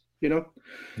point, you know?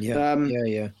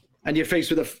 Yeah. And you're faced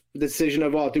with the decision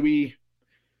of, do we,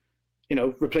 you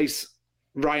know, replace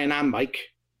Ryan and Mike,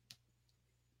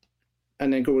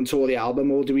 and then go and tour the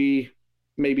album, or do we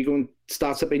maybe go and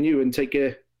start something new and take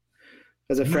it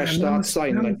as a fresh start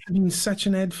sign? That would mean such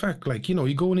an head fuck. Like, you know,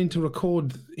 you're going in to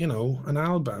record, you know, an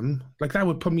album. Like, that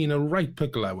would put me in a right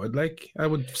pickle. I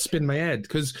would spin my head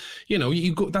because, you know,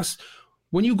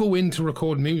 when you go in to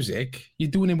record music, you're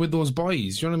doing it with those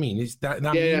boys. You know what I mean? It's that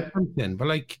means something. But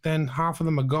like, then half of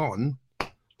them are gone.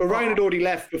 But Ryan had already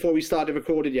left before we started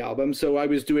recording the album, so I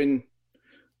was doing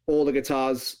all the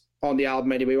guitars on the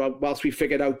album anyway, whilst we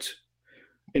figured out,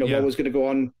 you know, what was going to go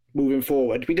on moving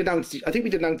forward. I think we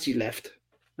did announce he left.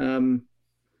 Or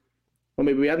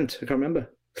maybe we hadn't. I can't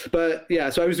remember. But yeah,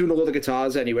 so I was doing all the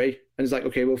guitars anyway, and it's like,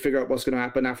 okay, we'll figure out what's going to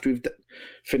happen after we've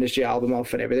finished the album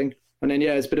off and everything. And then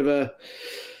it's a bit of a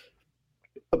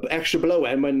extra blow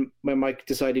in when Mike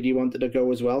decided he wanted to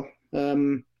go as well.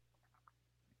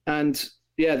 And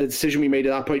yeah, the decision we made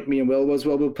at that point, me and Will, was,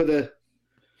 well, we'll put the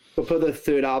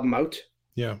third album out.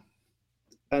 Yeah.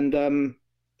 And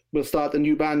we'll start a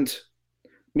new band,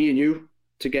 me and you,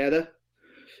 together.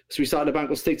 So we started a band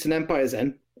called States and Empires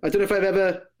then. I don't know if I've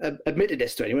ever admitted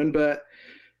this to anyone, but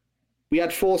we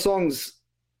had 4 songs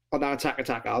on our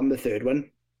Attack album, the third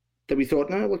one, that we thought,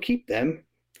 no, we'll keep them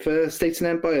for States and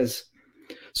Empires.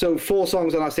 So 4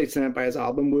 songs on our States and Empires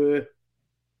album were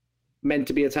meant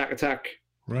to be Attack.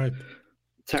 Right.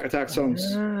 Attack songs.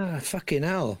 Ah, fucking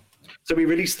hell. So we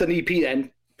released an EP then,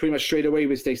 pretty much straight away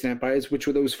with States and Empires, which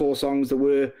were those 4 songs that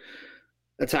were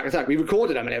Attack. We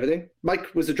recorded them and everything.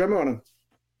 Mike was the drummer on them,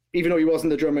 even though he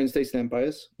wasn't the drummer in States and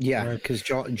Empires. Yeah, because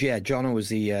Jono was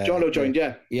the... Jono joined,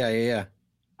 yeah. Yeah.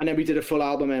 And then we did a full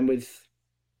album then with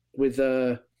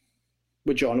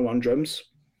Jono on drums.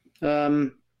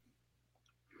 And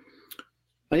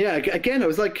yeah, again, I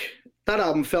was like, that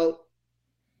album felt...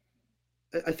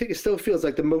 I think it still feels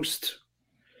like the most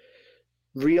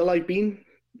real I've been.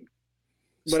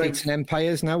 States and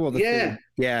Empires now? Or yeah.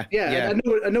 And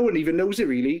no one even knows it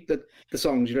really, the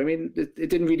songs, you know what I mean? It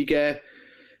didn't really get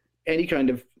any kind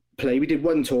of play. We did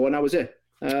 1 tour and that was it.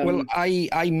 Well, I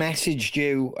messaged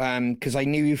you because I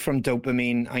knew you from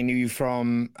Dopamine. I knew you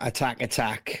from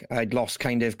Attack. I'd lost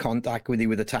kind of contact with you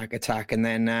with Attack. And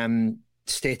then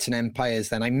States and Empires.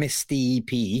 Then I missed the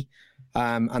EP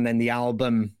and then the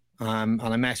album. And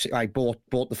I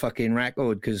bought the fucking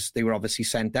record because they were obviously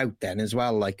sent out then as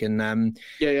well. Like, and I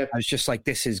was just like,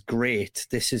 this is great.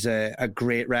 This is a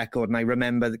great record. And I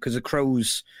remember because the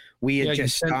Crows, we had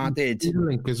just started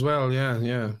link as well.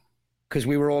 Yeah. Because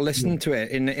we were all listening to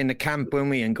it in the camp, weren't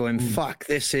we? And going, fuck,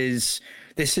 this is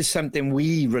something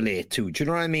we relate to. Do you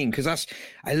know what I mean? Because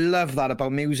I love that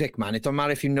about music, man. It don't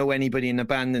matter if you know anybody in the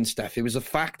band and stuff. It was the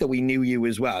fact that we knew you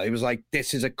as well. It was like,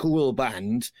 this is a cool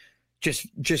band.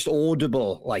 Just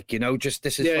audible, like, you know, just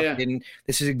this is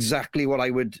this is exactly what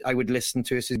I would listen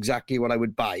to. This is exactly what I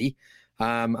would buy.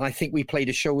 And I think we played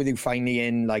a show with you finally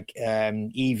in like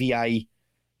EVI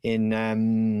in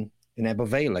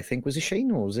Ebervale. I think was it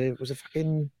Shane or was it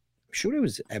fucking? I'm sure it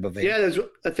was Ebervale. Yeah,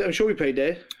 I'm sure we played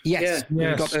there. Yes,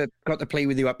 yeah. We got to play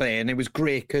with you up there, and it was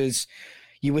great because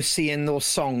you were seeing those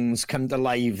songs come to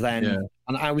life then. Yeah.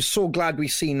 And I was so glad we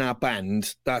seen that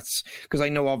band. That's because I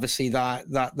know obviously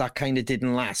that kind of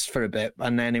didn't last for a bit,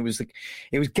 and then it was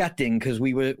gutting because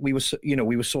we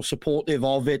were so supportive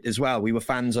of it as well. We were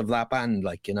fans of that band,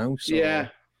 like, you know. So. Yeah,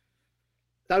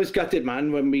 that was gutted,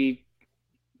 man. When we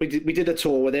did a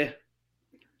tour with it,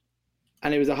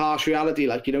 and it was a harsh reality.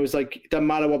 Like, you know, it's like it doesn't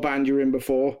matter what band you were in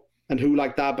before and who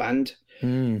liked that band.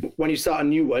 When you start a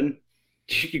new one,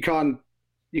 you can't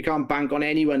bank on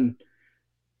anyone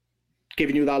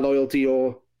giving you that loyalty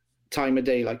or time of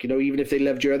day, like, you know, even if they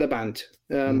loved your other band.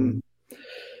 And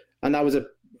that was a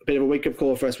bit of a wake-up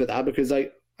call for us with that, because I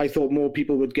thought more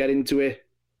people would get into it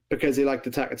because they liked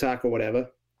Attack or whatever.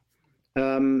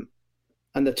 And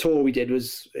the tour we did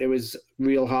was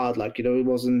real hard, like, you know, it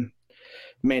wasn't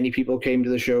many people came to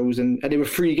the shows, and they were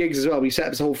free gigs as well. We set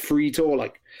up this whole free tour,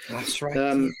 like. That's right,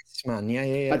 yes, man.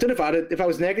 Yeah. I don't know if I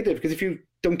was negative, because if you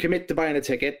don't commit to buying a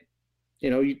ticket, you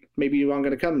know, maybe you aren't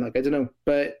going to come. Like, I don't know.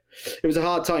 But it was a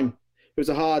hard time. It was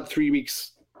a hard 3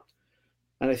 weeks.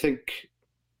 And I think,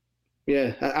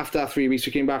 yeah, after that 3 weeks,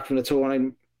 we came back from the tour,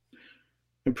 and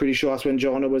I'm pretty sure that's when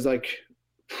Jono was like,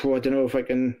 I don't know if I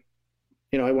can,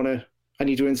 you know, I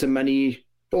need to earn some money,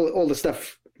 all the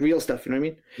stuff, real stuff, you know what I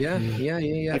mean?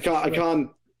 Yeah.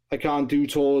 I can't do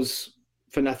tours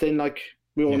for nothing. Like,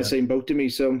 we're all in the same boat to me.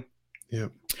 So, yeah.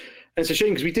 And it's a shame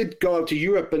because we did go out to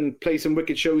Europe and play some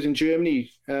wicked shows in Germany.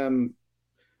 And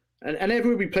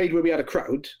everywhere we played where we had a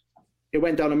crowd, it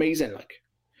went down amazing. Like,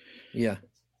 yeah.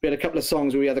 we had a couple of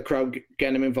songs where we had the crowd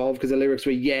getting them involved because the lyrics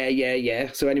were yeah, yeah, yeah.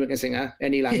 So anyone can sing that,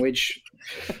 any language.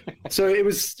 So it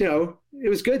was, it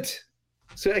was good.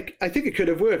 So I think it could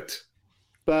have worked,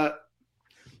 but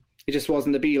it just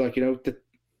wasn't to be. Like,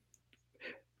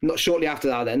 not shortly after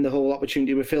that, then the whole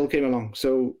opportunity with Phil came along.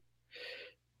 So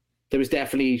there was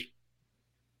definitely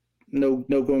no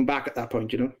going back at that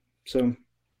point, So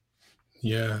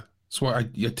yeah. So I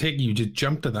take you just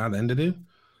jumped at that then, did you?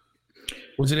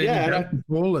 Was it yeah,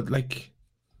 well,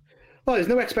 there's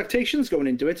no expectations going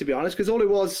into it, to be honest, because all it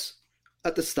was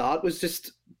at the start was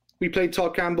just we played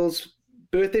Todd Campbell's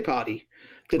birthday party.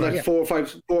 Did like four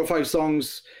or five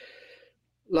songs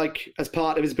like as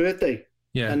part of his birthday.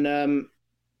 Yeah. And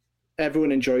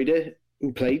everyone enjoyed it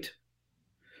who played.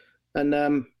 And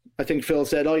I think Phil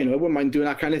said, I wouldn't mind doing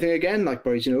that kind of thing again. Like,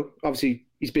 boys, obviously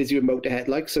he's busy with Motorhead,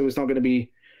 like, so it's not going to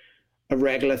be a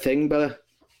regular thing, but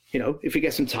if we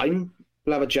get some time,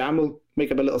 we'll have a jam, we'll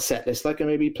make up a little set list, like, and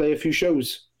maybe play a few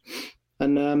shows.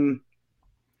 And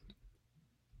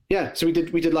so we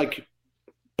did like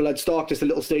Bloodstock, just a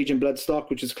little stage in Bloodstock,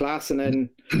 which is class, and then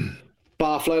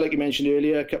Barfly, like you mentioned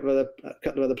earlier, a couple of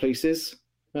other places.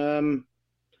 And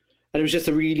it was just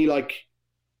a really like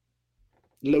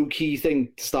low key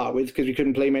thing to start with because we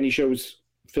couldn't play many shows.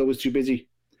 Phil was too busy.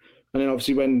 And then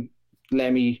obviously when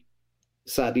Lemmy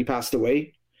sadly passed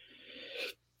away,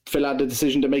 Phil had the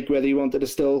decision to make whether he wanted to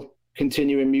still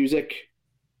continue in music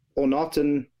or not,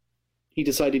 and he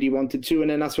decided he wanted to,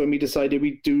 and then that's when we decided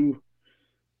we'd do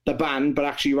the band but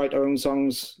actually write our own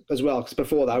songs as well, because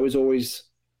before that it was always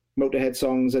Motorhead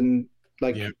songs and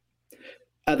like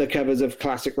other covers of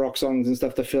classic rock songs and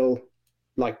stuff that Phil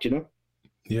liked,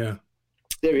 Yeah.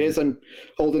 There he is. I'm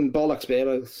holding bollocks,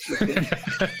 babe.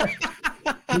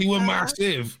 We were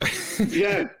massive.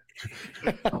 Yeah.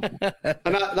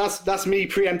 And that's me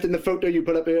preempting the photo you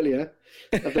put up earlier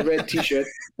of the red t-shirt.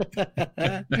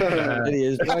 It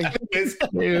is.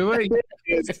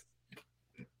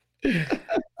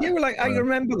 Yeah, well, I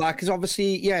remember that because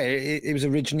obviously, it was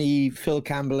originally Phil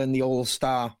Campbell and the All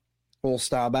Star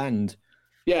Band.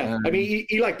 Yeah, I mean,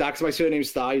 he liked that because my surname's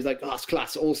Star. He's like, oh, that's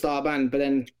class, All Star Band. But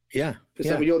then, it's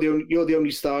like, well, you're the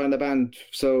only star in the band,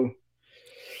 so I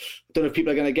don't know if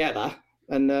people are going to get that.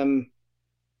 And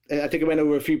I think it went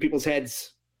over a few people's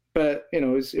heads, but it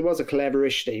was a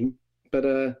cleverish name. But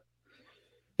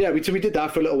we did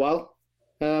that for a little while,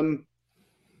 and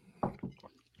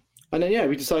then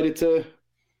we decided to.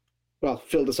 Well,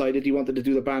 Phil decided he wanted to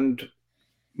do the band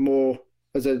more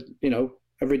as a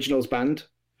originals band,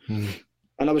 and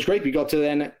that was great. We got to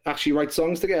then actually write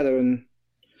songs together and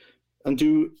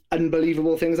do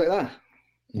unbelievable things like that.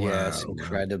 Yes,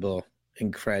 incredible.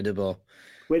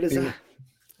 Where does that?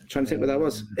 I'm trying to think where that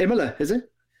was. Imola, is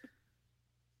it?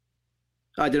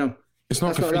 I don't know. It's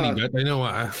not Caffini, but I know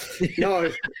what. No.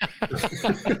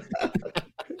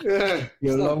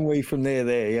 You're a long way from there.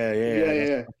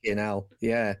 Yeah. Fucking hell.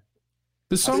 Yeah.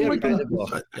 The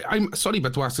songwriting. I'm sorry,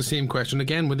 but to ask the same question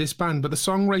again with this band, but the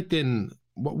songwriting.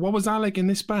 What was that like in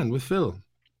this band with Phil?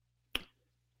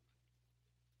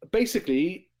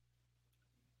 Basically,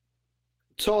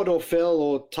 Todd or Phil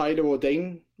or Tyler or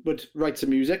Dane would write some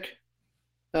music.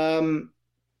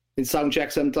 In sound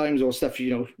check sometimes, or stuff,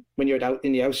 when you're out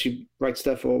in the house, you write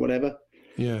stuff or whatever.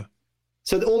 Yeah.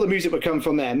 So all the music would come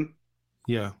from them.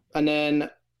 Yeah. And then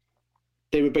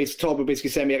Todd would basically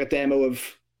send me like a demo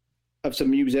of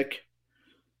some music,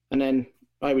 and then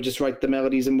I would just write the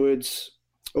melodies and words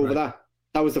over that.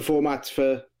 That was the format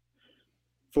for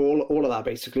all of that,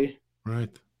 basically. Right.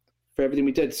 For everything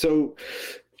we did. So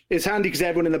it's handy because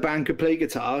everyone in the band could play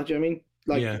guitar. Do you know what I mean?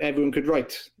 Like everyone could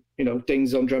write.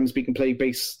 Dane's on drums, but he can play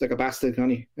bass like a bastard, can't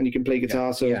he? And he can play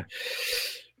guitar. It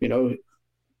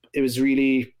was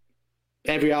really,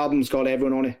 every album's got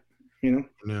everyone on it,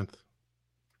 Yeah.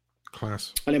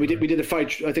 Class. And then we did a I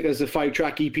think it was a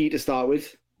 5-track EP to start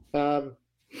with. And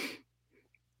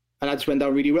that just went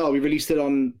down really well. We released it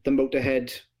on the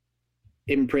Motorhead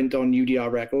imprint on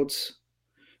UDR Records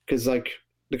because like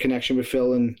the connection with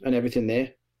Phil and everything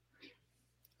there.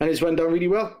 And it just went down really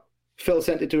well. Phil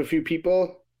sent it to a few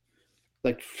people,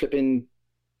 like flipping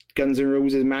Guns N'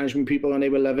 Roses management people, and they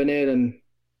were loving it, and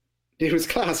it was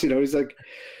class. It's like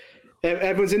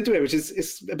everyone's into it, which is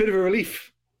it's a bit of a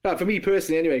relief for me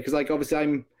personally, anyway. Because like obviously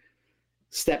I'm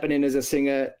stepping in as a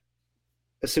singer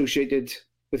associated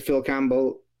with Phil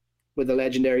Campbell with the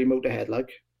legendary Motorhead, like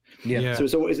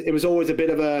So it was always a bit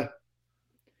of a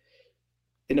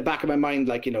in the back of my mind,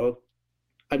 like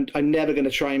I'm never going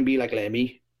to try and be like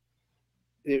Lemmy.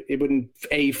 It wouldn't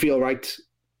feel right.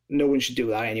 No one should do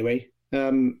that anyway.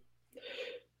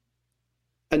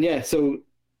 So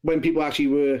when people actually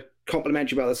were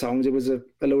complimentary about the songs. It was a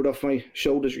load off my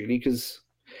shoulders, really, because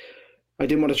I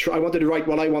didn't want to try. I wanted to write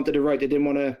what I wanted to write. I didn't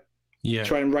want to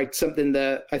try and write something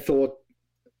that I thought,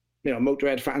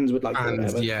 Motorhead fans would like.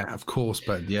 Yeah, of course,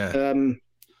 but yeah.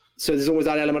 So there's always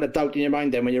that element of doubt in your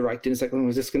mind then when you're writing. It's like,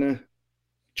 is this going to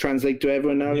translate to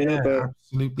everyone now? Yeah, but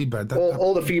absolutely. But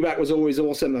all the feedback was always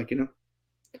awesome, So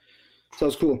it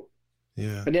was cool.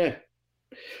 Yeah. And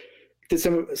did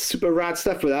some super rad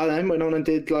stuff with that. Then went on and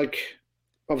did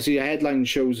obviously headline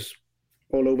shows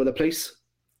all over the place.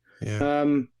 Yeah.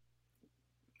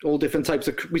 All different types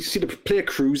of. We used to play a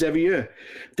cruise every year.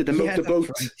 Did the motorboat?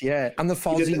 Right, yeah, and the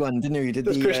Fozzy one, didn't you? You did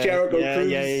the Chris Jericho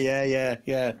cruise.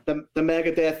 Yeah. The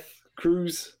Megadeth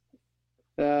cruise.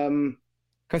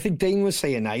 I think Dane was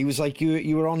saying that he was like,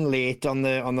 you were on late on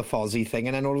the Fozzy thing,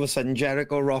 and then all of a sudden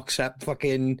Jericho rocks up,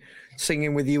 fucking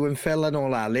singing with you and Phil and all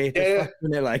that late. Yeah.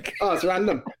 It's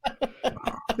random.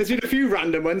 There's been a few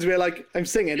random ones where I'm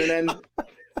singing and then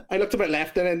I looked to my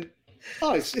left and then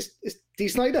it's Dee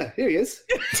Snider. Here he is.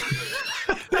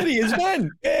 There he is,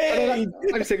 man. Hey.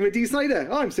 I'm singing with Dee Snider.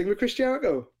 I'm singing with Chris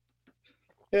Jericho.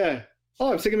 Yeah.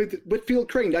 I'm singing with Whitfield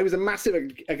Crane. I was a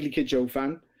massive Ugly Kid Joe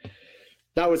fan.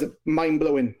 That was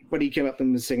mind-blowing when he came up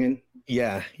and was singing.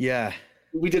 Yeah.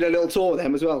 We did a little tour with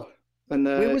them as well. And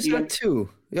where was that too?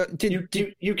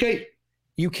 UK.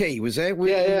 UK, was it?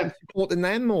 Yeah. Supporting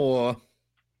them or?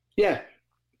 Yeah.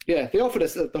 They offered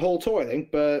us the whole tour, I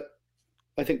think, but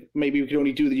I think maybe we could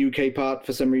only do the UK part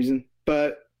for some reason.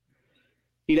 But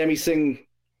he let me sing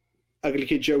Ugly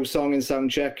Kid Joe's song in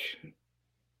soundcheck.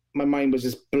 My mind was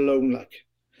just blown,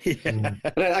 Yeah.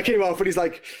 And I came off and he's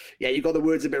like, yeah, you got the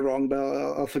words a bit wrong, but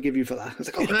I'll forgive you for that. I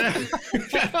was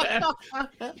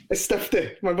like, I stuffed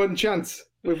it. My one chance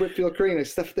with Whitfield Crane, I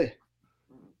stuffed it.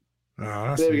 Oh,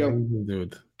 that's there we go.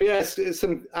 Dude. But yeah, it's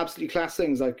some absolutely class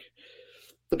things.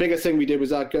 The biggest thing we did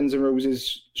was at Guns N'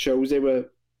 Roses shows. They were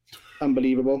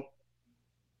unbelievable.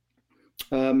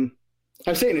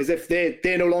 I'm saying as if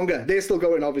they're no longer. They're still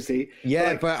going, obviously.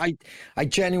 Yeah, but I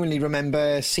genuinely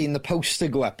remember seeing the poster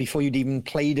go up before you'd even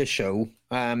played a show.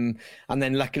 And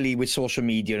then luckily with social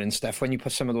media and stuff, when you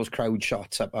put some of those crowd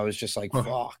shots up, I was just like,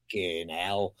 fucking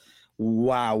hell.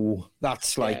 Wow.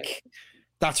 That's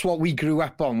that's what we grew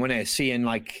up on, wasn't it? Seeing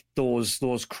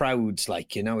those crowds,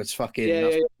 it's fucking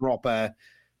that's proper.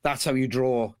 That's how you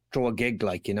draw a gig,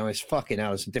 it's fucking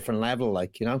hell. It's a different level,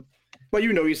 Well,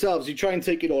 yourselves, you try and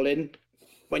take it all in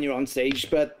when you're on stage,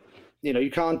 but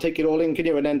you can't take it all in, can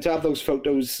you? And then to have those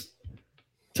photos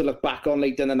to look back on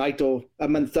later in the night or a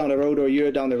month down the road or a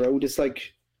year down the road, it's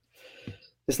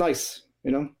nice,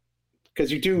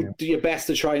 because you do your best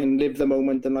to try and live the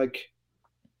moment and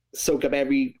soak up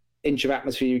every inch of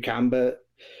atmosphere you can, but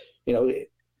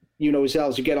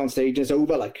yourselves, you get on stage and it's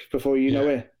over before you know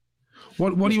it.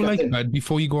 What do you like, Bud,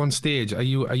 before you go on stage? Are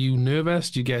you nervous?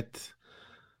 Do you get?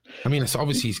 I mean, it's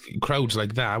obviously crowds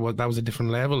like that. Well, that was a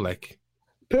different level.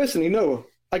 Personally, no.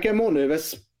 I get more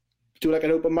nervous. Do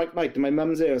an open mic night to my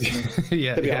mum's there or something.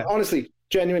 yeah. Honestly,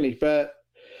 genuinely, but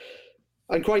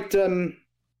I'm quite I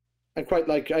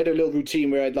had a little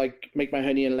routine where I'd make my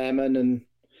honey and lemon and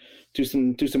do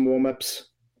some warm ups,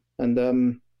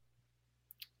 and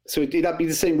so that'd be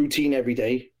the same routine every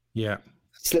day. Yeah.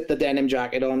 Slip the denim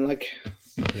jacket on,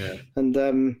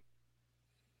 and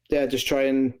just try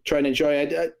and enjoy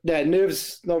it.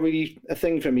 Nerves not really a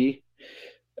thing for me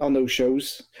on those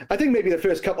shows. I think maybe the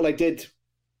first couple I did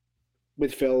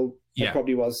with Phil, I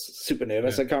probably was super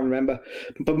nervous. I can't remember,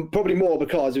 but probably more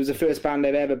because it was the first band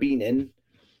I've ever been in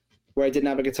where I didn't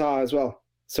have a guitar as well.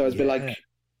 So I was a bit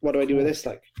what do I do with this?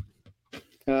 So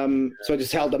I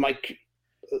just held the mic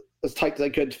as tight as I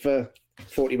could for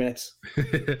 40 minutes.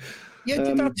 Yeah,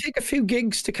 did that take a few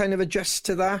gigs to kind of adjust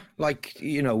to that?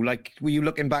 Were you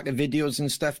looking back at videos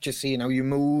and stuff, just seeing how you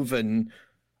move? And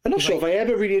I'm not sure if I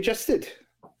ever really adjusted,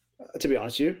 to be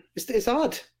honest with you. It's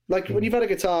hard. When you've had a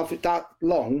guitar for that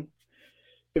long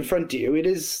in front of you, it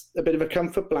is a bit of a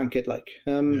comfort blanket. I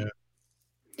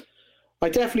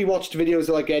definitely watched videos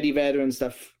of Eddie Vedder and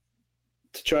stuff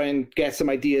to try and get some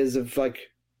ideas of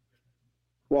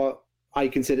what I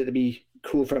consider to be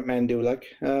cool frontmen do.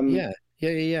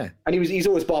 Yeah. And he's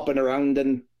always bopping around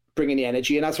and bringing the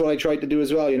energy, and that's what I tried to do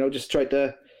as well. Just tried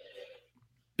to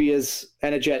be as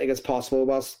energetic as possible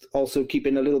whilst also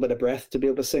keeping a little bit of breath to be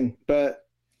able to sing. But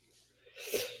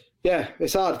yeah,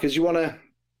 it's hard because you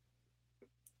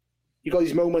got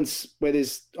these moments where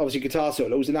there's obviously guitar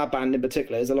solos. In that band in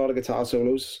particular, there's a lot of guitar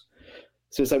solos.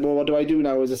 So it's well, what do I do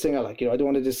now as a singer? I don't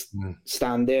want to just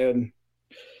stand there and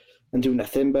do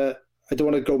nothing, but I don't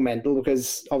want to go mental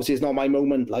because obviously it's not my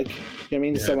moment,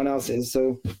 it's someone else's.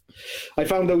 So I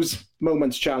found those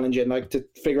moments challenging, to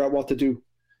figure out what to do.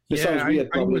 It sounds weird,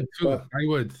 I would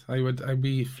probably, too. I'd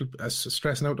be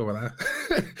stressing out over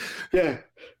that. yeah.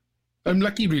 I'm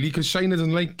lucky, really, because Shine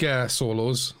doesn't like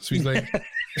solos, so he's like,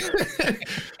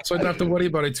 so I don't have to worry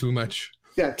about it too much.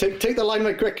 Yeah, take the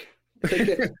limelight quick. Take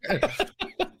it.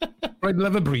 I'd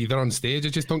love a breather on stage. I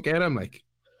just don't get him. Like,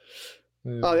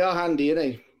 Oh, they are handy, aren't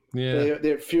they? yeah,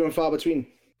 They're few and far between.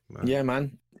 Yeah,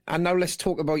 man. And now let's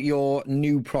talk about your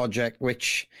new project,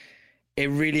 which it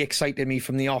really excited me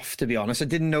from the off, to be honest. I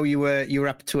didn't know you were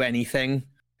up to anything.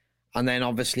 And then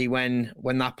obviously when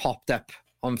that popped up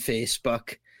on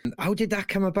Facebook, how did that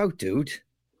come about, dude?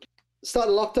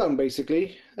 Started lockdown,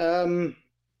 basically. So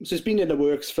it's been in the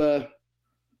works for,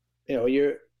 a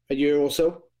year or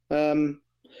so.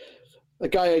 A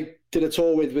guy I did a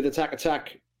tour with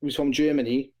Attack, who's from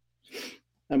Germany,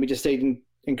 and we just stayed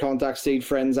in contact, stayed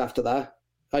friends after that.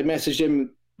 I messaged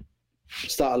him,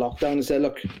 start of lockdown, and said,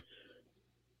 look, do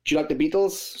you like the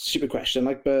Beatles? Stupid question,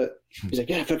 but he's like,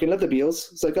 yeah, I fucking love the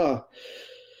Beatles. It's like, oh,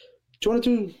 do you want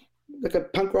to do like a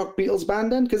punk rock Beatles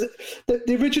band then? Because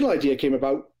the original idea came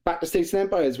about back to States and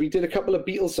Empires. We did a couple of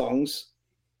Beatles songs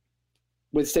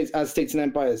with States and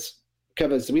Empires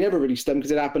covers. We never released them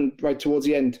because it happened right towards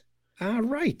the end. Ah,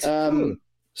 right. Cool.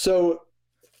 So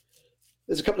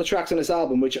there's a couple of tracks on this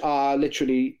album which are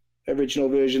literally original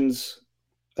versions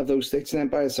of those States and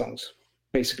Empire songs,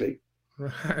 basically.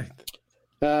 right.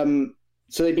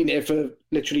 So they've been there for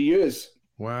literally years,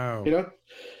 Wow.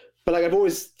 But like I've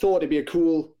always thought it'd be a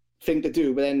cool thing to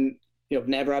do, but then I've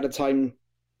never had a time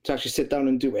to actually sit down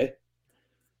and do it.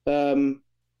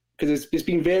 Because there's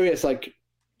been various like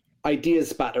ideas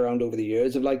spat around over the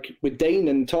years of like with Dane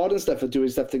and Todd and stuff of doing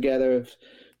stuff together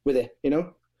with it,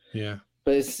 Yeah.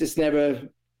 but it's never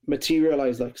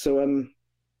materialized. Like so,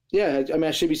 yeah. I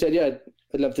messaged him. He said, "Yeah,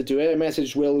 I'd love to do it." I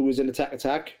messaged Will, who was in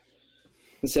Attack,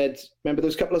 and said, "Remember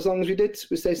those couple of songs we did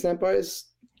with States and Empires?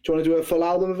 Do you want to do a full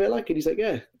album of it?" Like, and he's like,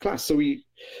 "Yeah, class." So we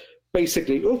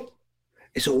basically,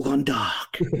 it's all gone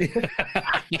dark.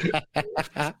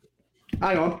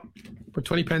 Hang on. Put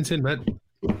 20 pence in, man.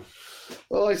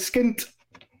 Oh, I skint.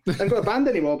 I haven't got a band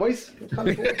anymore, boys.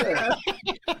 Can't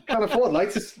afford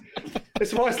lights.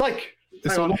 It's what it's like.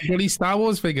 It's Hang all on. bloody Star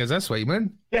Wars figures, that's right,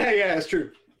 man. Yeah, it's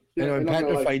true. Yeah, I'm not gonna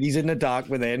lie. petrified. He's in the dark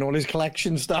with it, and all his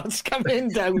collection starts coming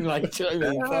down. Like, do you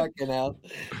know what I mean? Fucking hell.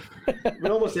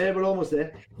 We're almost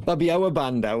there. That'd be our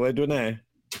band, Howard, wouldn't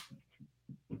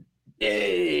it?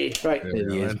 Yay! Right. There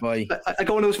he is, boy. I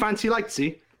got one of those fancy lights,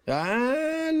 see?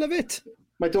 Ah, love it.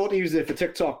 My daughter uses it for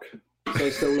TikTok, so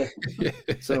it's still there.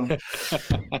 So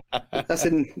that's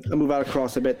in. I'll move out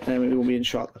across a bit, and we will be in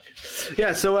shot.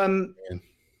 Yeah. So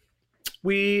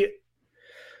we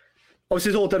obviously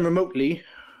it's all done remotely.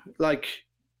 Like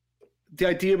the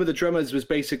idea with the drummers was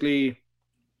basically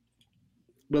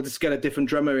we'll just get a different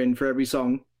drummer in for every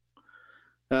song.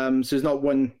 So there's not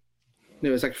one.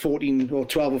 There's like 14 or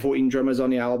 12 or 14 drummers on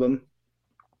the album.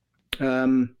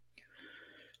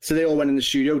 So they all went in the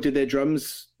studio, did their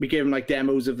drums. We gave them like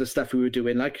demos of the stuff we were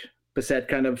doing, like Bassett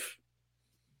kind of,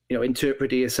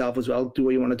 interpret it yourself as well, do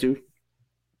what you want to do.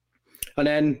 And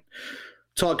then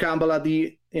Todd Campbell had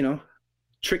the,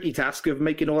 tricky task of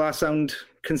making all that sound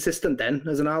consistent then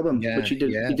as an album, which he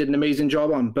did. Yeah. He did an amazing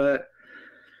job on. But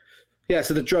yeah,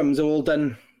 so the drums are all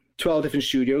done 12 different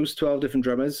studios, 12 different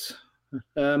drummers.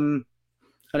 And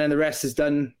then the rest is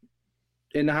done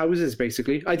in the houses,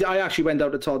 basically. I actually went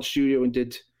out to Todd's studio and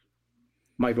did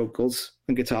my vocals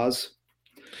and guitars.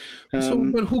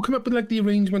 But who come up with like the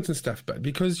arrangements and stuff? But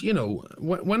because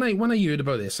when I heard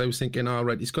about this, I was thinking, all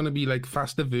right, it's going to be like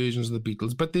faster versions of the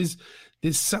Beatles. But there's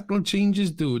subtle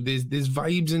changes, dude. There's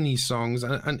vibes in these songs,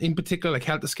 and in particular, like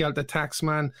Helter Skelter,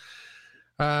 Taxman.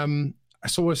 I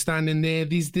saw her standing there.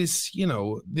 There's these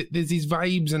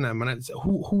vibes in them, and it's,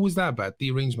 who was that about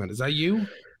the arrangement? Is that you?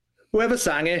 Whoever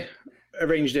sang it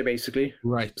arranged it, basically.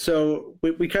 Right. So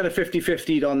we kind of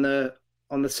 50-50'd on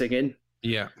the singing.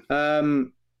 Yeah.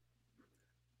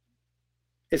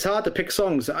 It's hard to pick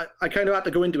songs. I kind of had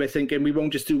to go into it thinking we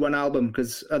won't just do one album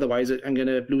because otherwise I'm going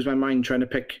to lose my mind trying to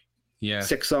pick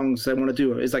 6 songs I want to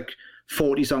do. It's like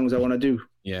 40 songs I want to do.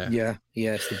 Yeah. Yeah,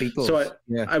 it's the Beatles. So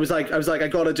I was like, I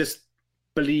got to just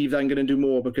believe that I'm going to do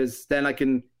more because then I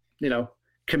can,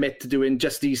 commit to doing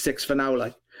just these 6 for now.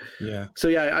 Like, Yeah. so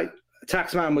yeah,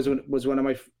 Taxman was one of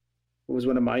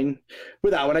mine.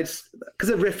 With that one, because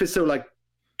the riff is so like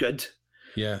good.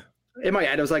 Yeah. In my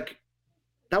head, I was like,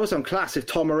 that was some class if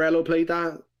Tom Morello played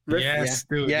that riff. Yes,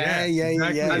 dude. Yeah.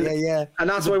 And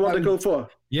that's what I want to go for.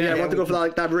 Yeah. I want to go for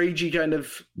that ragey kind of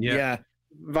Yeah.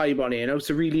 vibe on it,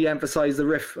 to really emphasize the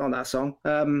riff on that song.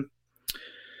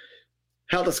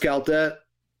 Helter Skelter,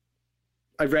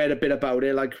 I've read a bit about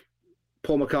it. Like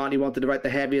Paul McCartney wanted to write the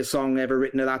heaviest song ever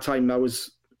written at that time. That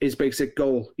was his basic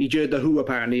goal. He heard the Who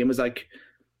apparently and was like,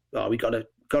 "Oh, we gotta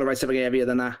write something heavier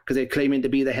than that," because they're claiming to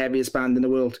be the heaviest band in the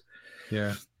world.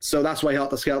 Yeah. So that's why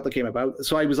Helter Skelter came about.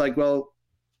 So I was like, well,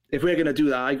 if we're gonna do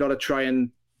that, I gotta try and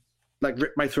like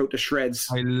rip my throat to shreds.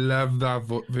 I love that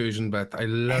version, but I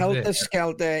love Helter it.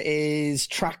 Skelter is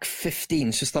track 15.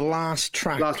 It's just the last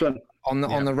track Last one.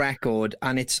 on the record,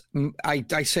 and it's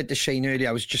I said to Shane earlier,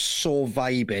 I was just so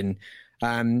vibing.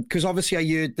 Because obviously I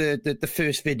heard the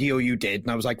first video you did,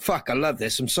 and I was like, "Fuck, I love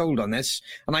this. I'm sold on this."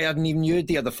 And I hadn't even heard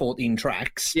the other 14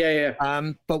 tracks. Yeah.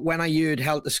 But when I heard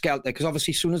Helter Skelter, because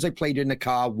obviously as soon as I played it in the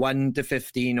car, 1 to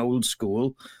 15, old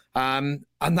school, and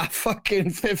that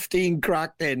fucking 15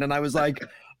 cracked in, and I was like,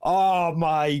 "Oh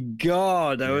my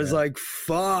god!" I was like,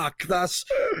 "Fuck, that's."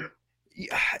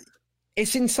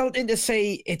 It's insulting to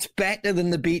say it's better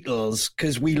than the Beatles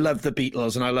because we love the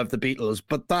Beatles and I love the Beatles,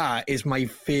 but that is my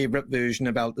favorite version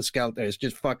of Helter Skelter. It's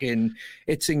just fucking,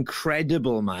 it's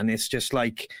incredible, man. It's just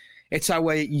like, it's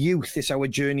our youth, it's our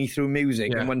journey through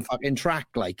music and one fucking track,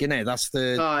 like, you know, that's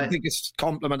the biggest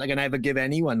compliment I can ever give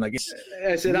anyone. Like,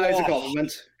 that is a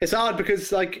compliment. It's hard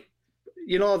because, like,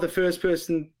 you're not the first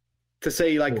person to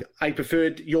say, like, I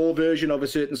preferred your version of a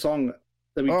certain song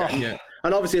that we've done. Yeah.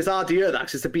 And obviously it's hard to hear that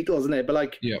because it's the Beatles, isn't it? But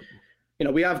like, you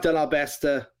know, we have done our best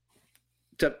to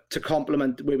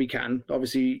compliment where we can.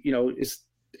 Obviously, you know, it's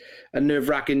a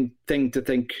nerve-wracking thing to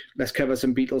think, let's cover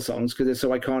some Beatles songs because they're so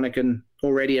iconic and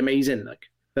already amazing. Like,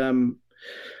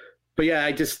 but yeah,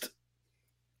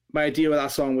 my idea with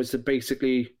that song was to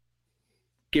basically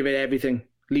give it everything,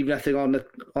 leave nothing on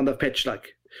the pitch,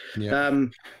 like. Yeah.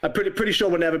 I'm pretty sure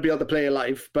we'll never be able to play it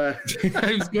live, but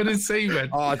I was going to say, man.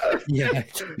 Oh, yeah.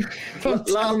 Don't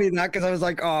tell me that because I was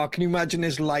like, oh, can you imagine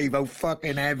this live? How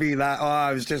fucking heavy that. Oh,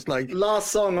 I was just like.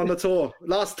 Last song on the tour.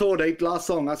 Last tour date, last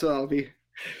song. That's what that'll be.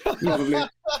 Probably.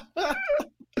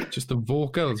 Just the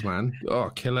vocals, man. Oh,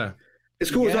 killer.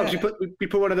 It's cool as well because we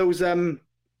put one of those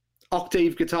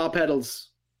octave guitar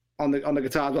pedals on the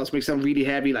guitar as well to make it sound really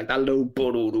heavy, like that low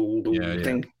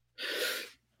thing,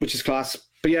 which is class.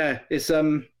 But yeah, it's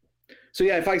so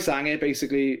yeah, if I sang it,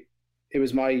 basically it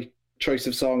was my choice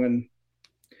of song and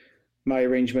my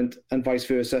arrangement and vice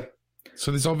versa. So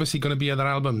there's obviously going to be other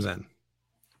albums then?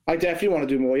 I definitely want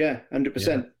to do more,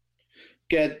 100%.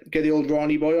 Get the old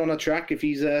Ronnie boy on a track if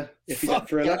he's up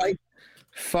for it.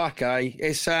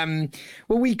 It's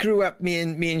well, we grew up, me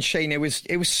and Shane, it was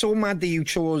so mad that you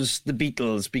chose the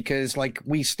Beatles because like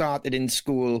we started in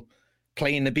school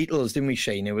playing the Beatles, didn't we,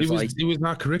 Shane? It was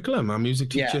our curriculum. Our music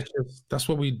teacher.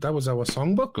 That was our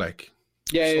songbook, like.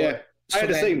 Yeah. I had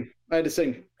the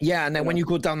same. Yeah, and then when you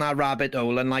go down that rabbit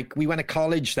hole, and like we went to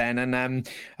college then, and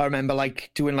I remember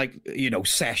like doing like, you know,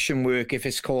 session work, if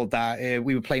it's called that.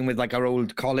 We were playing with like our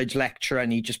old college lecturer,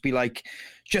 and he'd just be like,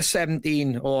 just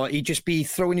 17, or he'd just be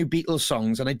throwing you Beatles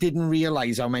songs, and I didn't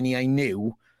realize how many I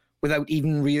knew without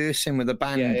even rehearsing with the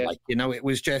band. Like, you know, it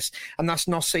was just, and that's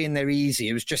not saying they're easy,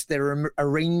 it was just their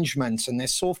arrangements, and they're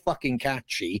so fucking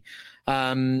catchy.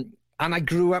 And I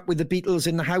grew up with the Beatles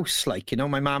in the house, like, you know,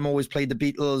 my mum always played the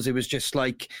Beatles. It was just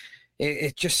like,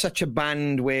 it's just such a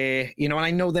band where, you know, and I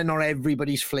know they're not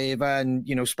everybody's flavour, and,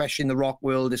 you know, especially in the rock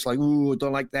world, it's like, ooh, I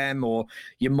don't like them, or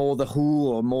you're more the Who,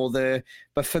 or more the,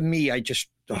 but for me, I just,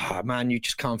 oh man, you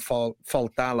just can't fault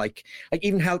that. Like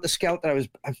even Helter Skelter, I was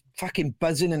fucking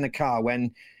buzzing in the car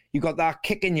when you got that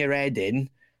kicking your head in,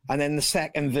 and then the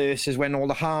second verse is when all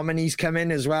the harmonies come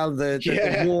in as well.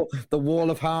 The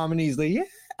wall of harmonies.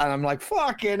 And I'm like,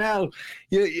 fucking hell,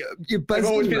 you're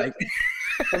buzzing.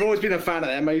 I've always been a fan of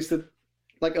them. I used to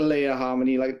like a layer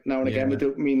harmony, like now and again with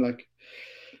Dopamine. Like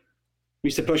we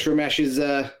used to push Ramesh's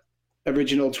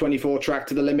original 24 track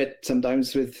to the limit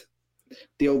sometimes with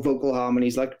the old vocal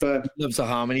harmonies, like. But loves a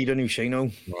harmony, don't you,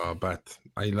 Shano? Oh, but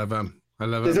I love him.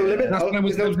 There's no limit.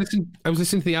 I was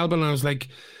listening to the album, and I was like,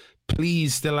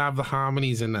 please still have the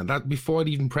harmonies in that before I'd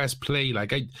even press play.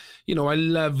 Like I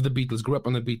love the Beatles, grew up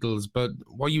on the Beatles, but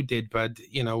what you did, bud,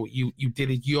 you know, you did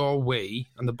it your way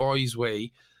and the boys'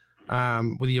 way,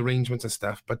 with the arrangements and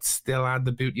stuff, but still had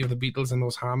the beauty of the Beatles and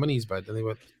those harmonies, bud. And they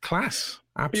were class.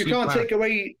 Absolutely.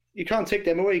 You can't take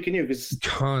them away, can you? Because you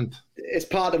can't. It's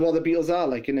part of what the Beatles are,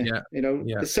 like, isn't it? Yeah. You know,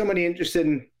 there's so many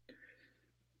interesting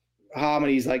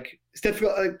harmonies. Like it's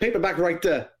difficult. Like, Paperback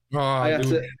Writer.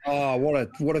 What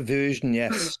a version,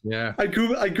 yes. Yeah. I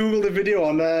googled a video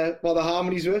on what the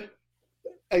harmonies were.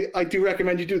 I do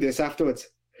recommend you do this afterwards.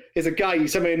 There's a guy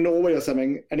somewhere in Norway or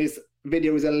something, and his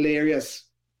video is hilarious.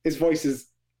 His voice is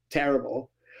terrible.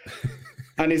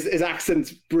 And his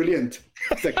accent's brilliant.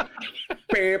 It's like,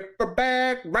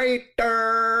 Paperback Writer.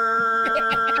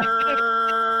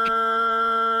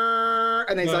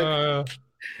 and he's like,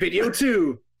 video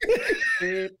 2.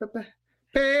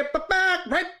 Paperback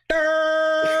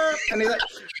writer.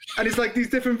 And it's like these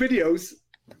different videos.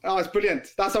 Oh, it's brilliant.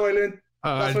 That's how I learned.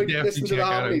 That's how I listened to the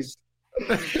harmonies.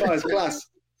 Oh, it's class.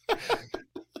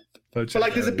 But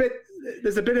like, there's a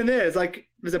bit in there. It's like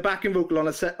there's a backing vocal on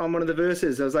one of the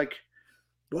verses. I was like,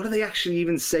 what are they actually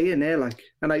even saying there? Like,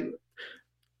 and I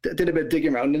did a bit of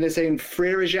digging around, and they're saying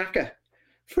Frere Jacques.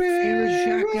 Frere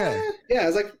Jacques. Yeah, I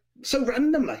was like, so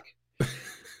random, like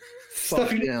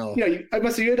stuff. I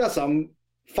must have heard that song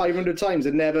 500 times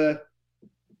and never,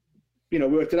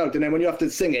 worked it out. And then when you have to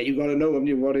sing it, you got to know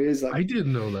what it is like. I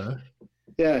didn't know that.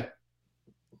 Yeah.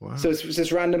 Wow. So it's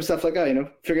just random stuff like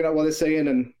that, figuring out what they're saying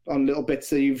and on little bits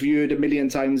that you've heard a million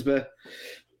times, but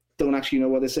don't actually know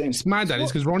what they're saying. It's mad, that is,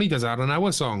 because Ronnie does that on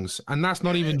our songs, and that's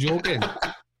not even joking.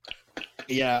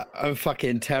 Yeah, I'm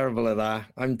fucking terrible at that.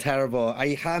 I'm terrible.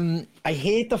 I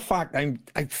hate the fact I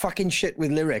fucking shit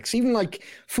with lyrics. Even like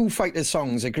Foo Fighters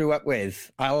songs I grew up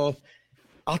with,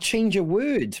 I'll change a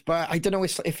word, but I don't know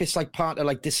if it's like part of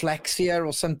like dyslexia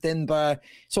or something, but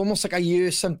it's almost like I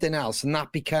hear something else and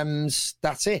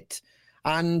that's it.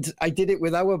 And I did it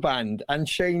with our band, and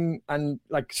Shane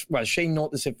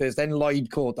noticed it first, then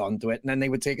Lloyd caught onto it, and then they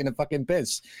were taking a fucking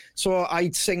piss. So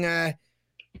I'd sing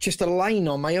just a line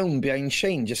on my own behind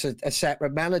Shane, just a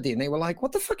separate melody, and they were like,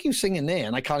 what the fuck are you singing there?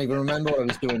 And I can't even remember what I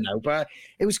was doing now, but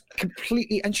it was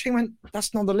completely, and Shane went,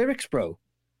 that's not the lyrics, bro.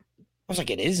 I was like,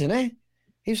 it is, isn't it?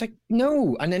 He was like,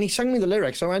 no. And then he sang me the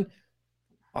lyrics. I went,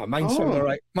 oh, mine sounded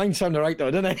right. Mine sounded right, though,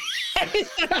 didn't it?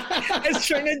 I was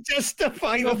trying to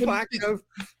justify the fact of...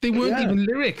 They weren't even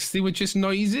lyrics. They were just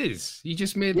noises. You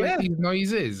just made these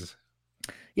noises.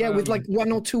 Yeah, with like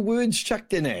one or two words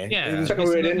chucked in there.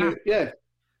 Yeah.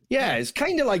 Yeah, it's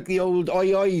kind of like the old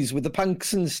oi-ois with the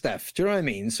punks and stuff. Do you know what I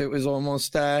mean? So it was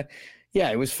almost... it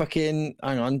was fucking...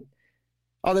 Hang on.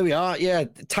 Oh, there we are. Yeah,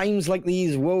 times like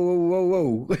these. Whoa, whoa, whoa,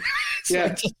 whoa. So I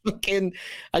just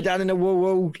I down in a whoa,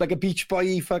 whoa, like a Beach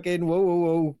Boy fucking whoa, whoa,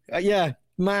 whoa. Yeah,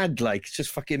 mad, like, it's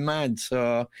just fucking mad.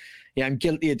 So, yeah, I'm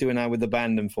guilty of doing that with the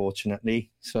band,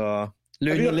 unfortunately. So,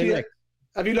 learn the lyrics.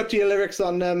 Have you looked at your lyrics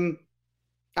on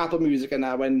Apple Music and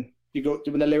that when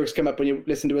the lyrics come up when you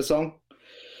listen to a song?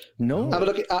 No. Have a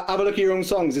look at your own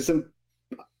songs.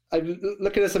 I'm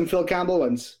looking at some Phil Campbell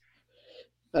ones.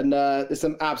 And there's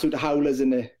some absolute howlers in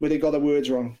there where they got the words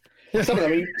wrong. Some of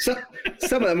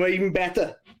them were even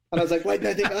better. And I was like, why did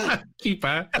I think that?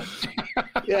 Keeper.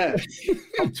 Yeah.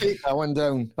 I'll take that one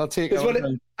down. I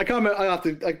can't remember.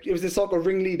 It was this song called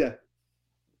Ringleader.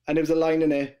 And there was a line in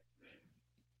there.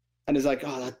 And it's like,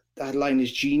 oh, that line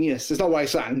is genius. It's not what I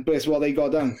sang, but it's what they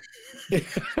got done. I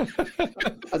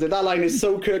said, that line is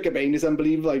so Kurt Cobain, it's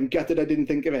unbelievable. I'm gutted I didn't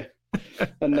think of it.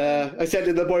 And I said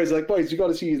to the boys, like, boys, you got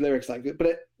to see his lyrics, like,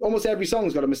 but almost every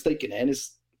song's got a mistake in it, and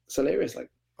it's hilarious, like.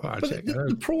 But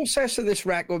the process of this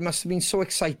record must have been so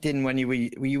exciting when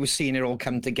you were seeing it all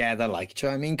come together, like, do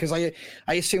you know what I mean? Because I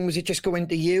assume, was it just going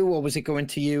to you, or was it going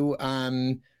to you?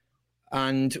 And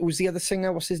who was the other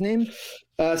singer? What's his name?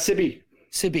 Sibby.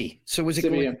 So was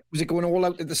it going all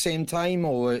out at the same time,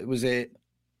 or was it?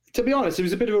 To be honest, it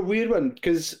was a bit of a weird one,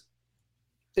 because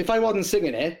if I wasn't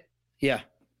singing it, yeah,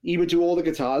 he would do all the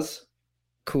guitars.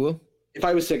 Cool. If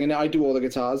I was singing it, I'd do all the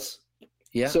guitars.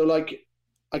 Yeah. So, like,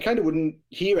 I kind of wouldn't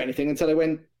hear anything until I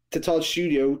went to Todd's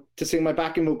studio to sing my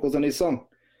backing vocals on his song.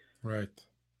 Right.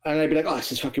 And I'd be like, oh,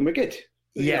 this is fucking wicked.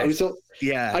 Yeah. So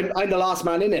yeah. I'm the last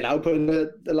man in it now, putting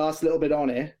the last little bit on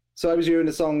it. So I was hearing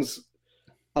the songs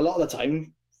a lot of the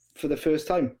time for the first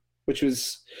time, which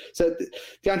was... So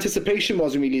the anticipation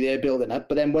wasn't really there building up.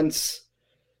 But then once,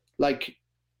 like,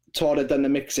 Todd had done the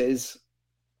mixes...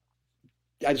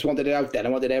 I just wanted it out there. I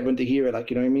wanted everyone to hear it,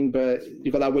 like, you know what I mean? But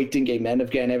you've got that waiting game then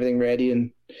of getting everything ready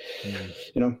and,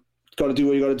 got to do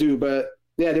what you got to do. But,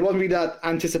 yeah, there wasn't really that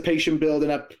anticipation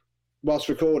building up whilst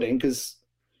recording because,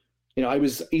 I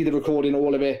was either recording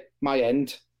all of it, my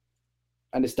end,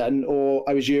 and it's done, or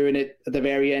I was hearing it at the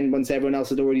very end once everyone else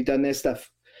had already done their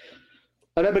stuff.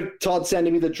 I remember Todd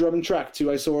sending me the drum track to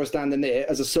I Saw Her Standing There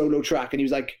as a solo track, and he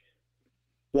was like,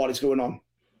 what is going on?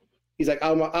 He's like,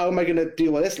 how am I going to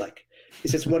deal with this, like?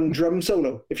 It's just one drum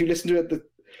solo. If you listen to it,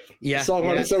 the song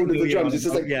on its own of the drums, it's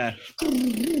just like... Yeah,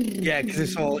 because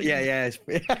it's all... Yeah.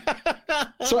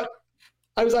 So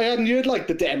I hadn't heard, like,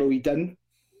 the demo he'd done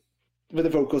with the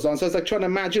vocals on, so I was, like, trying to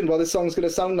imagine what this song's going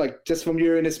to sound like just from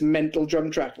hearing this mental drum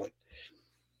track. Like.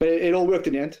 But it all worked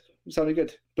in the end. It sounded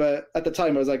good. But at the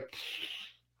time, I was like...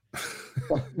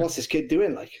 What's this kid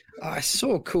doing, like? Oh, it's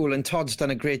so cool, and Todd's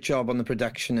done a great job on the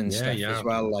production and stuff as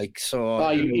well, like, so...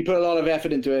 He put a lot of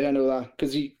effort into it, I know that,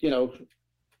 because he,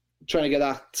 trying to get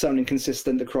that sounding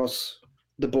consistent across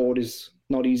the board is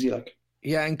not easy. Like,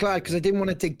 Yeah, I'm glad because I didn't want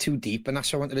to dig too deep, and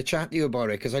that's why I wanted to chat to you about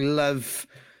it because I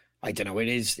don't know,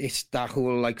 it's that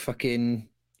whole like fucking,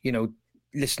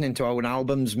 listening to how an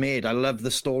album's made. I love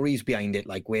the stories behind it,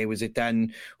 like where was it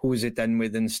done, who was it done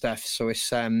with and stuff. So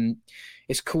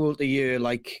it's cool to hear,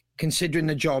 like, considering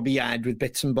the job he had with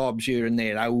bits and bobs here and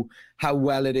there, how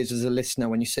well it is as a listener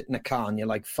when you sit in a car and you're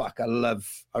like, fuck,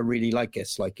 I really like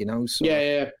this, like, so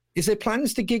yeah. Is there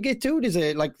plans to gig it, dude? Is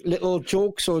it like little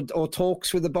jokes or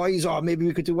talks with the boys, or maybe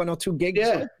we could do 1 or 2 gigs?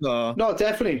 Yeah, no,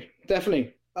 definitely.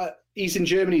 He's in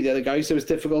Germany, the other guy, so it's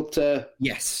difficult to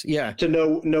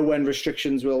know when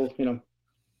restrictions will,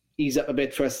 ease up a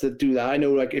bit for us to do that. I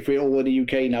know, like, if we're all in the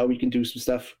UK now, we can do some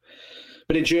stuff,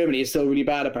 but in Germany, it's still really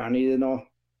bad. Apparently, they're not,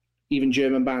 even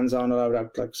German bands aren't allowed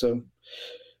out. Like, so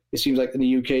it seems like in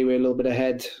the UK we're a little bit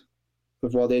ahead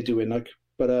of what they're doing. Like,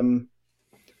 but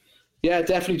yeah,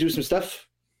 definitely do some stuff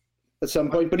at some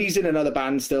point. But he's in another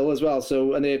band still as well,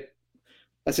 so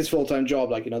that's his full-time job,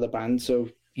 like another band. So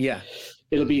yeah,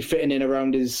 it'll be fitting in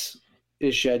around his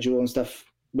schedule and stuff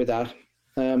with that.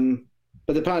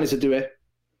 But the plan is to do it,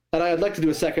 and I'd like to do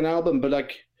a second album, but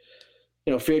like,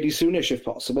 fairly soonish if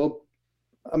possible.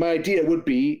 And my idea would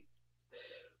be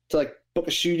to like book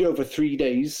a studio for 3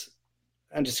 days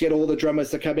and just get all the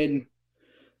drummers to come in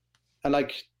and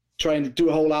like try and do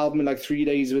a whole album in like 3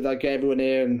 days with like everyone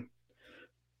there. And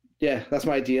yeah, that's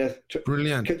my idea.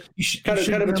 Brilliant. Kind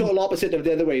of a total opposite of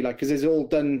the other way, like, because it's all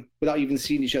done without even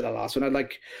seeing each other last one. I'd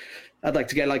like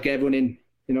to get like everyone in,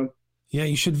 Yeah,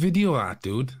 you should video that,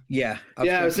 dude. Yeah.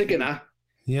 I was thinking that.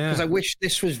 Yeah. Because I wish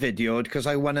this was videoed because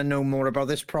I want to know more about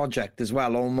this project as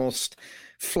well. Almost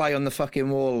fly on the fucking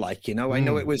wall, like, I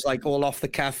know it was like all off the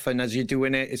cuff, and as you're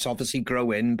doing it, it's obviously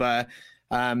growing, but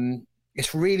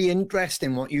it's really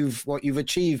interesting what you've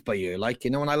achieved by you, like,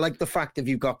 and I like the fact that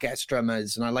you've got guest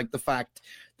drummers, and I like the fact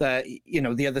that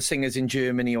the other singers in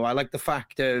Germany, or I like the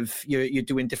fact of you're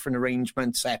doing different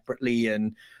arrangements separately.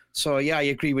 And so yeah, I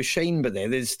agree with Shane, but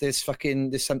there's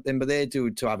something but there,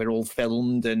 dude, to have it all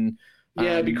filmed. And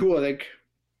yeah, it'd be cool. I think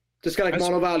just get like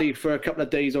Mono Valley for a couple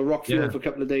of days, or Rockfield for a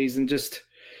couple of days, and just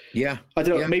I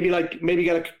don't know, maybe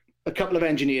get a couple of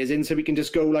engineers in so we can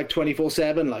just go like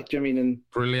 24/7, like, do you know what I mean?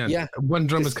 And brilliant. Yeah, one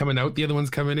drummer's coming out, the other one's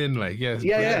coming in, like, yeah.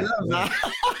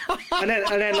 and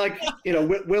then like,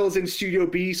 Will's in Studio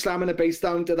B slamming the bass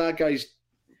down to that guy's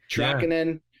track, and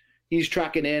then he's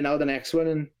tracking in now the next one,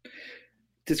 and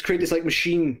just create this like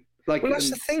machine. Like, well, that's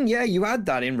the thing. Yeah, you had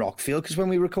that in Rockfield because when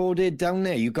we recorded down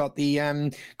there, you got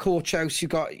the coach house. You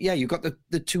got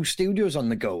the 2 studios on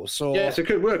the go. So yeah, so it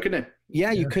could work, couldn't it?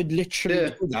 Yeah, you could literally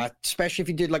do that, especially if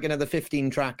you did like another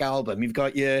 15-track album. You've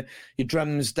got your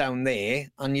drums down there,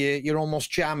 and you're almost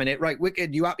jamming it. Right,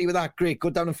 wicked. You happy with that? Great. Go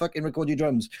down and fucking record your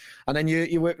drums, and then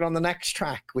you're working on the next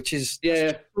track, which is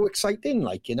so exciting.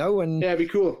 Like, and it'd be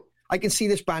cool. I can see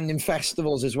this band in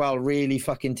festivals as well, really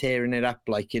fucking tearing it up,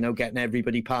 like, getting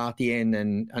everybody partying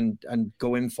and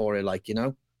going for it, like,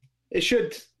 It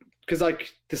should, because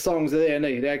like the songs are there, and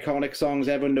the iconic songs,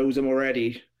 everyone knows them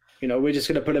already. We're just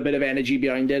gonna put a bit of energy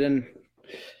behind it and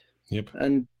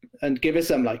and give it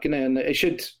some, like, and it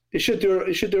should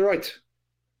do right.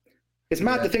 It's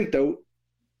mad to think though.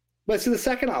 Well, it's the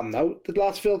second album now. The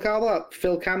last Phil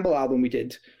Campbell album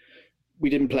we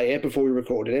didn't play it before we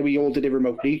recorded it. We all did it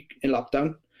remotely in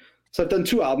lockdown. So I've done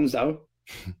 2 albums now.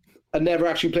 I never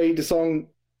actually played the song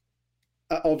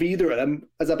of either of them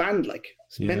as a band. Like,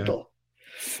 it's mental.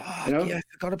 Fuck, yeah, I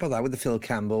forgot about that with the Phil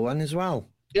Campbell one as well.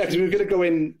 Yeah, because we were going to go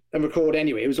in and record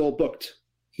anyway. It was all booked.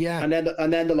 Yeah. And then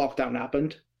the lockdown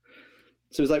happened.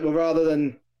 So it was like, well, rather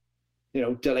than,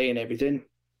 delaying everything,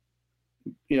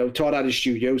 Todd had his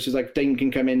studio. So it's like, Dane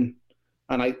can come in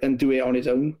and do it on his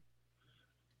own.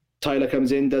 Tyler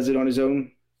comes in, does it on his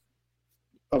own.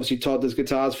 Obviously, Todd does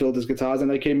guitars, Phil does guitars,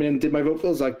 and I came in and did my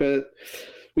vocals. Like, but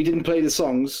we didn't play the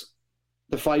songs,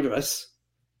 the 5 of us,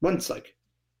 once. Like,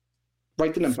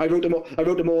 writing them. I wrote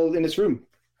them all in this room.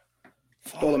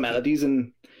 All the melodies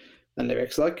and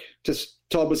lyrics. Like, just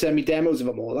Todd would send me demos of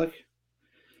them all. Like,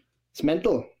 it's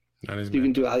mental. That is you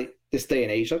can do that this day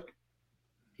and age. Like.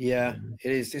 Yeah,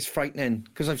 it is. It's frightening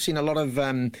because I've seen a lot of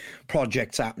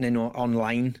projects happening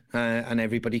online, and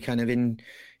everybody kind of in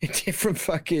different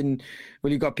fucking.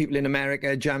 Well, you've got people in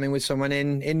America jamming with someone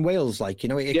in Wales, like,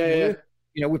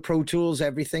 with Pro Tools,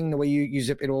 everything, the way you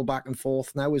zip it all back and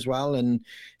forth now as well. And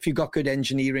if you've got good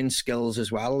engineering skills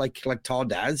as well, like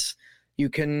Todd has, you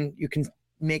can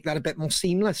make that a bit more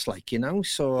seamless, like,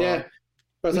 So yeah,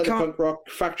 that's like the Punk Rock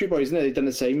Factory Boys, isn't it? They've done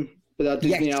the same with that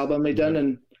Disney album they done,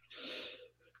 and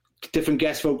different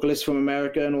guest vocalists from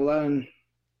America and all that. And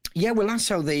Yeah, well, that's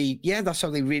how they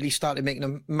really started making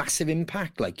a massive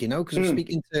impact, like, you know, because I was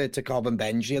speaking to Cobb and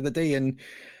Benj the other day, and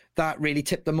that really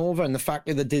tipped them over. And the fact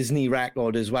of the Disney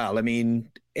record as well. I mean,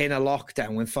 in a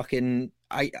lockdown when fucking,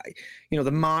 you know,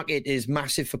 the market is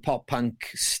massive for pop punk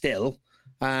still.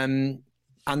 And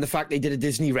the fact they did a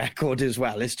Disney record as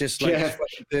well, it's just like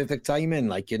perfect timing,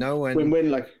 like, you know. And Win-win,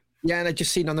 like. yeah, and I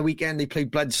just seen on the weekend they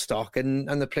played Bloodstock,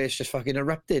 and the place just fucking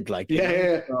erupted, like.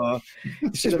 Yeah. So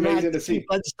it's just amazing mad to see.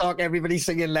 Bloodstock, everybody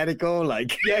singing "Let It Go,"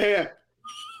 like. Yeah.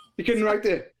 You couldn't write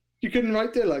it,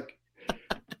 like.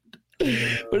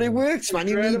 But it works, man.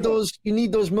 You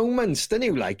need those moments, don't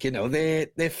you? Like, you know,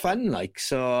 they're fun, like.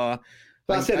 So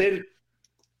that's it.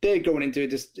 They're going into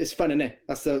it. It's fun, isn't it?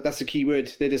 That's the key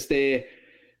word. They're just there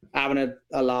having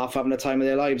a laugh, having a time of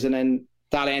their lives, and then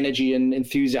that energy and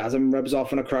enthusiasm rubs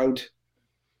off on a crowd,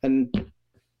 and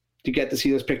you get to see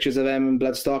those pictures of them and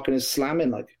Bloodstock and is slamming,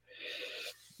 like.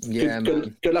 Yeah,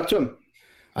 good luck to him.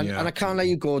 And I can't let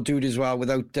you go, dude, as well,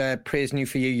 without praising you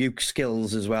for your uke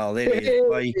skills as well.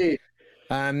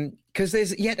 Because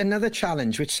there's yet another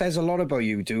challenge which says a lot about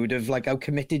you, dude, of like how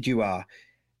committed you are.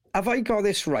 Have I got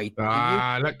this right?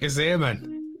 Look, he's there,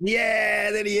 man.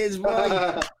 Yeah, there he is,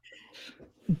 boy.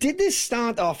 Did this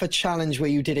start off a challenge where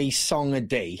you did a song a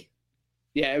day?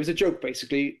 Yeah, it was a joke,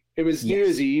 basically. It was New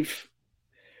Year's Eve,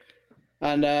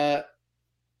 and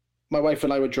my wife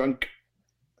and I were drunk,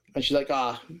 and she's like,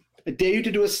 I dare you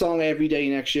to do a song every day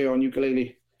next year on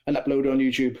ukulele and upload it on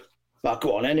YouTube.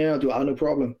 Go on, I'll do it, no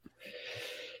problem.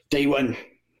 Day 1,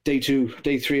 day 2,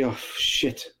 day 3, oh,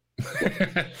 shit.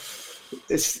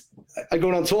 I'm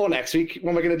going on tour next week.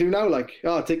 What am I going to do now? Like,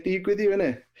 take the uke with you,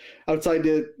 innit? Outside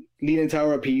the Leaning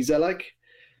Tower of Pisa, like.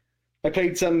 I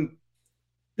played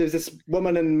there's this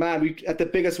woman and man at the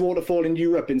biggest waterfall in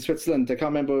Europe in Switzerland. I can't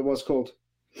remember what it was called.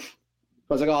 I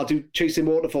was like, I'll do Chasing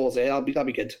Waterfalls there. That'll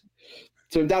be good.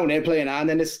 So I'm down there playing that, and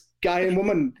then this guy and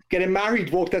woman getting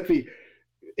married walked up to me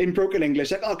in broken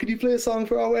English, like, could you play a song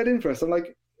for our wedding for us? I'm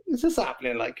like, is this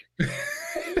happening? Like,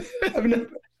 I'm in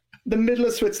the middle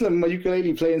of Switzerland, my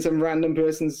ukulele playing some random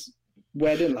person's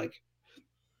wedding, like.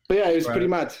 But yeah, it was pretty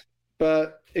mad.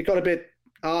 But it got a bit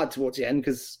hard towards the end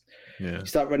because you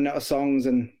start running out of songs.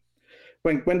 And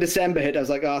when December hit, I was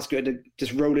like, it's good. I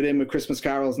just wrote it in with Christmas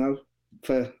carols now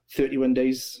for 31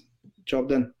 days. Job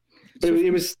done. But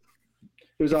it was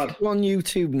hard. On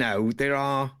YouTube now,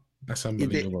 That's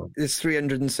unbelievable. There's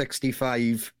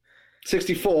 365.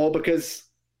 64 because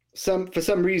for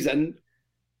some reason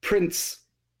Prince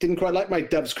didn't quite like my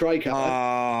Doves Cry cover.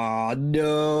 Oh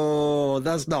no,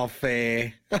 that's not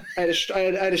fair. I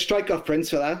had a strike off Prince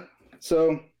for that,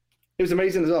 so it was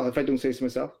amazing as well. If I don't say so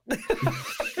myself,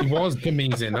 it was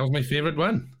amazing. That was my favourite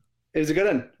one. It was a good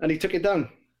one, and he took it down.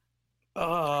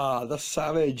 That's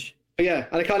savage. But yeah,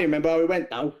 and I can't even remember how it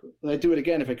went now. I'd do it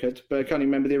again if I could, but I can't even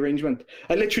remember the arrangement.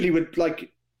 I literally would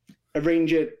like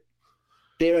arrange it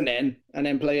there and then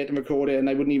play it and record it, and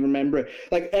I wouldn't even remember it.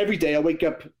 Like every day I wake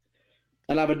up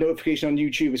and have a notification on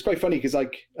YouTube. It's quite funny because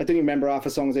like I didn't even remember half the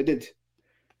songs I did.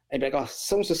 I'd be like,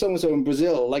 so-and-so in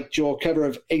Brazil liked your cover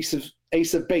of Ace of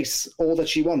Base, All That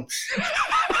She Wants.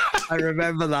 I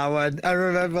remember that one.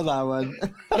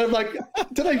 And I'm like,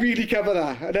 did I really cover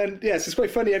that? And then, yes, it's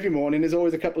quite funny every morning. There's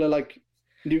always a couple of like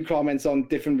new comments on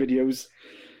different videos.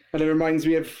 And it reminds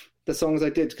me of the songs I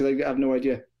did because I have no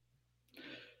idea.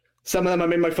 Some of them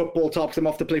I'm in my football tops. I'm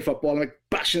off to play football. I'm like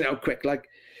bashing it out quick, like,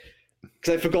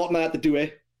 because I'd forgotten I had to do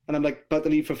it. And I'm like about to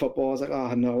leave for football. I was like,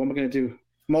 what am I going to do?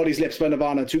 Molly's Lips by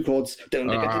Nirvana, 2 chords. Get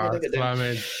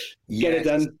it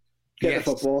done. Get the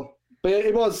football. But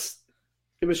it was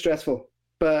stressful.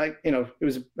 But, it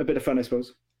was a bit of fun, I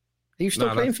suppose. Are you still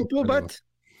playing football, bud?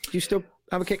 Do you still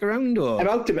have a kick around? Or? I'm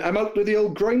out with the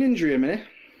old groin injury a minute.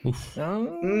 Oof.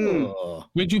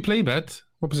 Where'd you play, bud?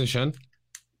 What position?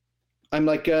 I'm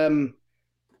like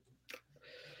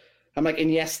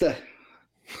Iniesta.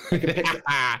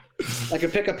 I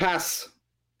can pick a pass,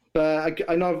 but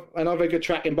I know very good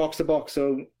track in box to box,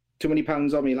 so too many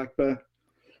pounds on me. Like, but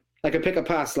I can pick a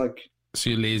pass. Like,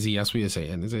 so you're lazy. That's what you're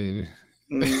saying, is it?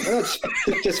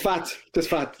 Just fat.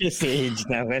 Just age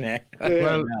now, innit?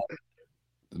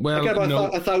 Well, I get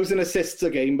about 1,000 assists a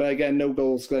game, but again, no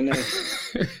goals. They're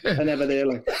never there.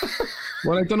 Like,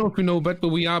 well, I don't know if you know, but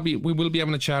we will be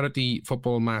having a charity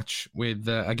football match with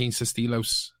against the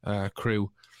Steelhouse crew.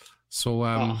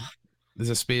 So there's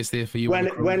a space there for you.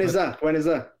 When is that?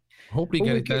 Hopefully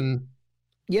get it done.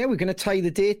 Yeah, we're going to tie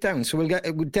the date down. So we'll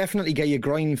definitely get your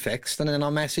groin fixed, and then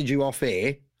I'll message you off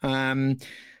air.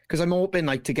 Because I'm hoping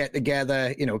like to get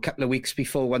together, a couple of weeks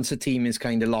before, once the team is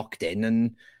kind of locked in,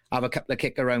 and have a couple of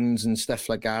kick arounds and stuff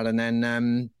like that. And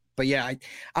then, But yeah,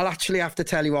 I'll actually have to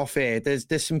tell you off air.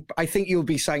 There's some. I think you'll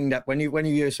be signed up when you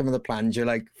hear some of the plans. You're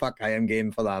like, fuck, I am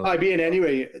game for that. I'd be in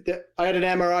anyway. I had an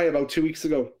MRI about 2 weeks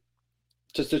ago,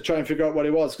 just to try and figure out what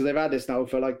it was, because I've had this now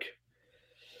for like.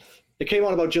 It came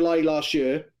on about July last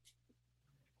year,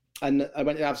 and I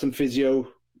went to have some physio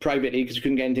privately because you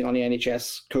couldn't get anything on the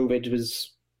NHS. COVID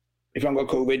was, if you haven't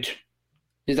got COVID,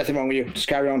 there's nothing wrong with you. Just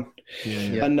carry on.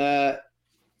 Yeah. And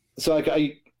so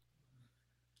I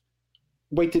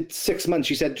waited 6 months.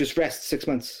 She said, just rest 6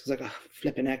 months. I was like, oh,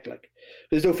 flipping heck. Like,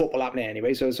 there's no football happening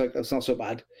anyway. So it's like, that's not so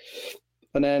bad.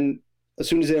 And then as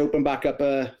soon as it opened back up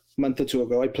a month or two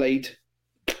ago, I played,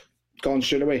 gone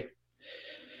straight away.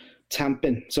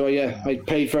 Tamping. So yeah, I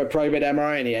paid for a private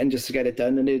MRI in the end just to get it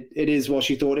done. And it is what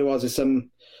she thought it was. It's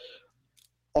some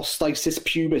osteosis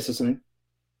pubis or something,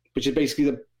 which is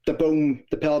basically the bone,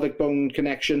 the pelvic bone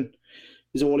connection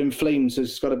is all inflamed. So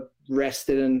it's got to rest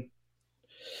it and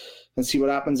see what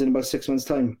happens in about 6 months'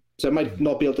 time. So I might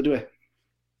not be able to do it.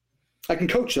 I can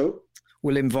coach though.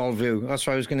 Will involve you. That's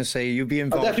what I was going to say. You'll be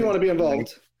involved. I definitely want to be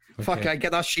involved. Okay. Fuck, I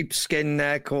get that sheepskin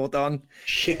coat on.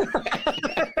 Shit.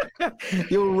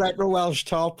 Your retro Welsh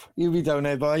top. You'll be down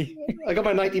there, boy. I got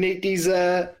my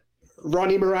 1980s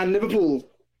Ronnie Moran Liverpool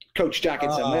coach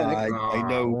jackets on there. I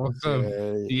know.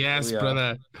 Awesome. Yes,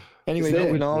 brother. Anyway,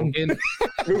 moving on.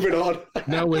 Moving on.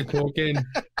 Now we're talking.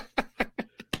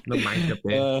 The mic up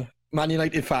there. Man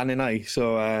United fan, and I.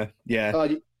 So, yeah.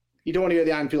 You don't want to hear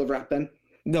the Anfield rap then?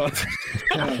 No.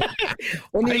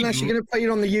 Only unless you're going to play it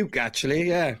on the uke, actually.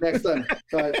 Yeah. Next time.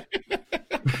 Right.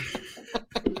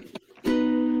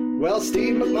 Well,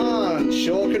 Steve McMahon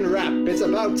sure can rap. It's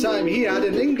about time he had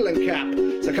an England cap.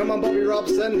 So come on, Bobby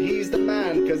Robson, he's the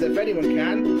man. Because if anyone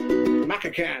can,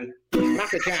 Macca can.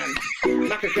 Macca can.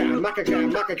 Macca can. Macca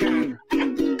can. Macca can.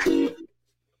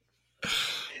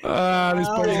 This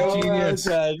boy's genius.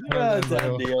 Well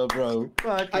done, Neil, bro.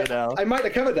 I might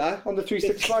have covered that on the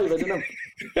 365, I don't know.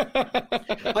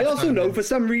 I also know, for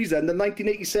some reason, the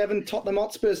 1987 Tottenham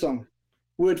Hotspur song,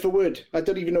 word for word. I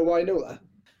don't even know why I know that.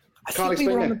 I can't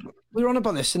explain it. We were on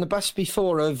about this in the bus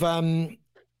before of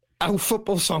how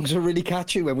football songs were really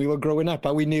catchy when we were growing up.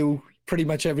 How we knew pretty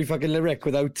much every fucking lyric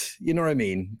without, you know what I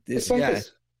mean? It's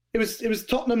It was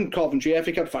Tottenham Coventry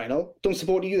FA Cup final. Don't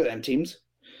support either of them teams.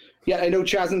 Yeah, I know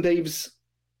Chaz and Dave's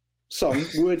song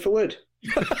word for word.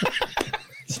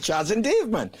 It's Chaz and Dave,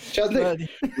 man. Chaz and Dave.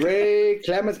 Ray,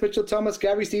 Clements, Mitchell, Thomas,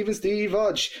 Gary, Stephen, Steve,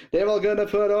 Hodge. They're all going to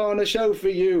put on a show for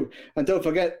you. And don't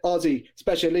forget Ozzy,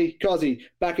 especially Cozzy,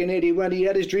 back in 80 when he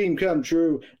had his dream come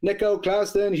true. Nico,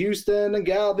 Clauston, Houston, and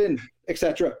Galvin,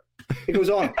 etc. It goes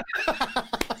on.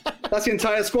 That's the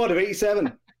entire squad of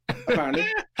 87, apparently.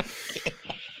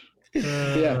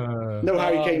 Yeah. No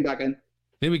Harry Kane back in.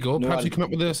 There we go. Perhaps you come up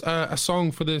with a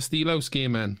song for the Steelhouse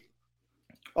game, man.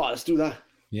 Oh, let's do that.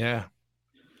 Yeah.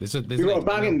 We wrote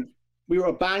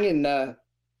a banging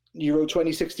Euro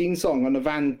 2016 song on the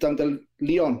van down to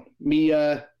Leon. Me,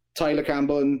 Tyler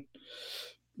Campbell, and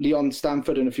Leon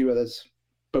Stanford, and a few others.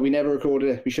 But we never recorded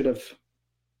it. We should have.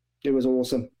 It was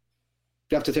awesome.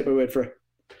 You have to take my word for it.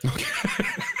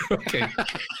 Okay.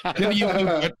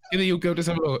 You go. Let's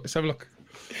have a look.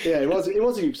 Yeah, it was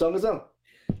a youth song as well.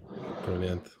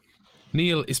 Brilliant.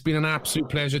 Neil, it's been an absolute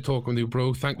pleasure talking with you,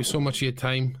 bro. Thank you so much for your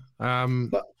time.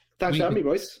 Thanks for having me,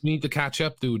 boys. We need to catch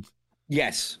up, dude.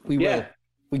 Yes, we will.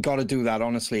 We got to do that,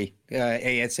 honestly,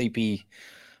 ASAP.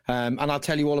 And I'll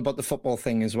tell you all about the football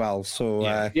thing as well. So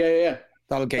yeah.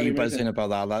 That'll get you buzzing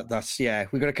about that. That's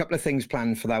we've got a couple of things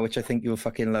planned for that, which I think you'll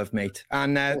fucking love, mate.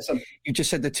 And awesome. You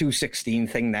just said the 216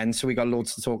 thing then, so we got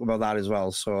loads to talk about that as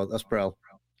well. So that's brilliant.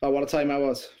 Oh, what a time that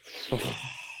was.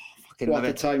 What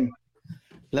a time.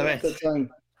 Love it.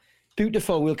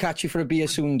 Beautiful. We'll catch you for a beer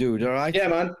soon, dude. All right? Yeah,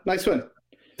 man. Nice one.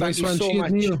 Thank you so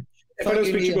much. Neil. If I don't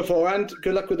speak to you beforehand,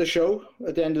 good luck with the show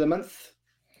at the end of the month.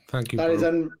 Thank you, That is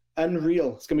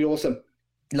unreal. It's going to be awesome.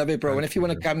 Love it, bro. And if you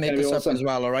want to come make us up as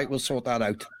well, all right, we'll sort that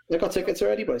out. I got tickets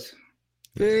already, boys.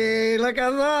 Hey, look at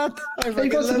that. You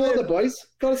got to support the boys.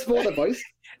 Got to support the boys.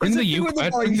 In the youth,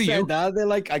 they're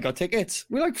like, I got tickets.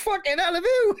 We're like, fucking hell of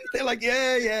you. They're like,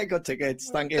 yeah, I got tickets.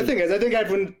 Thank you. The thing is, I think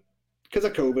everyone, because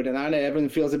of COVID and that, everyone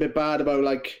feels a bit bad about,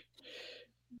 like,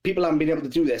 people haven't been able to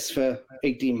do this for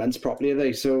 18 months properly, have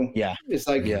they? So yeah, it's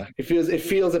like, it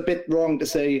feels a bit wrong to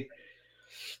say,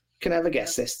 can I have a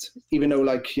guest list? Even though,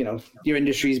 like, you know, your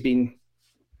industry's been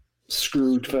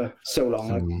screwed for so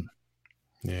long.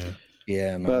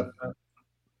 Yeah, man.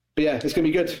 But yeah, it's going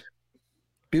to be good.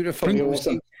 Beautiful.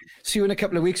 Awesome. See you in a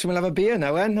couple of weeks and we'll have a beer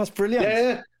now, Anne. That's brilliant.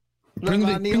 Yeah. Bring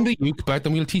the uke back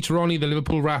and we'll teach Ronnie the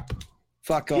Liverpool rap.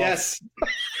 Fuck off. Yes.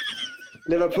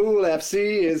 Liverpool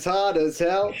FC is hard as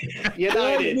hell.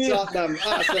 United, Tottenham,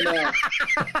 Arsenal.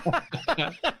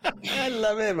 I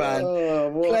love it, man.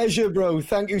 Oh, Pleasure, bro.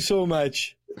 Thank you so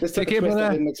much. This took a twist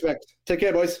I didn't expect. Take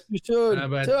care, boys. You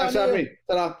soon. Bye, Thanks for having me.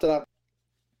 Ta-da, ta-da.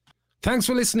 Thanks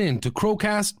for listening to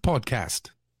Crowcast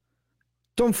Podcast.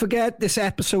 Don't forget, this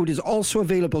episode is also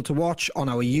available to watch on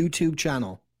our YouTube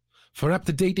channel. For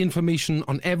up-to-date information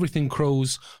on everything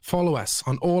Crows, follow us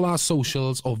on all our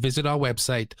socials or visit our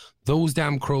website,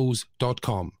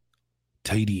 thosedamncrows.com.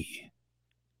 Tidy.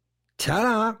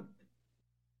 Ta-da!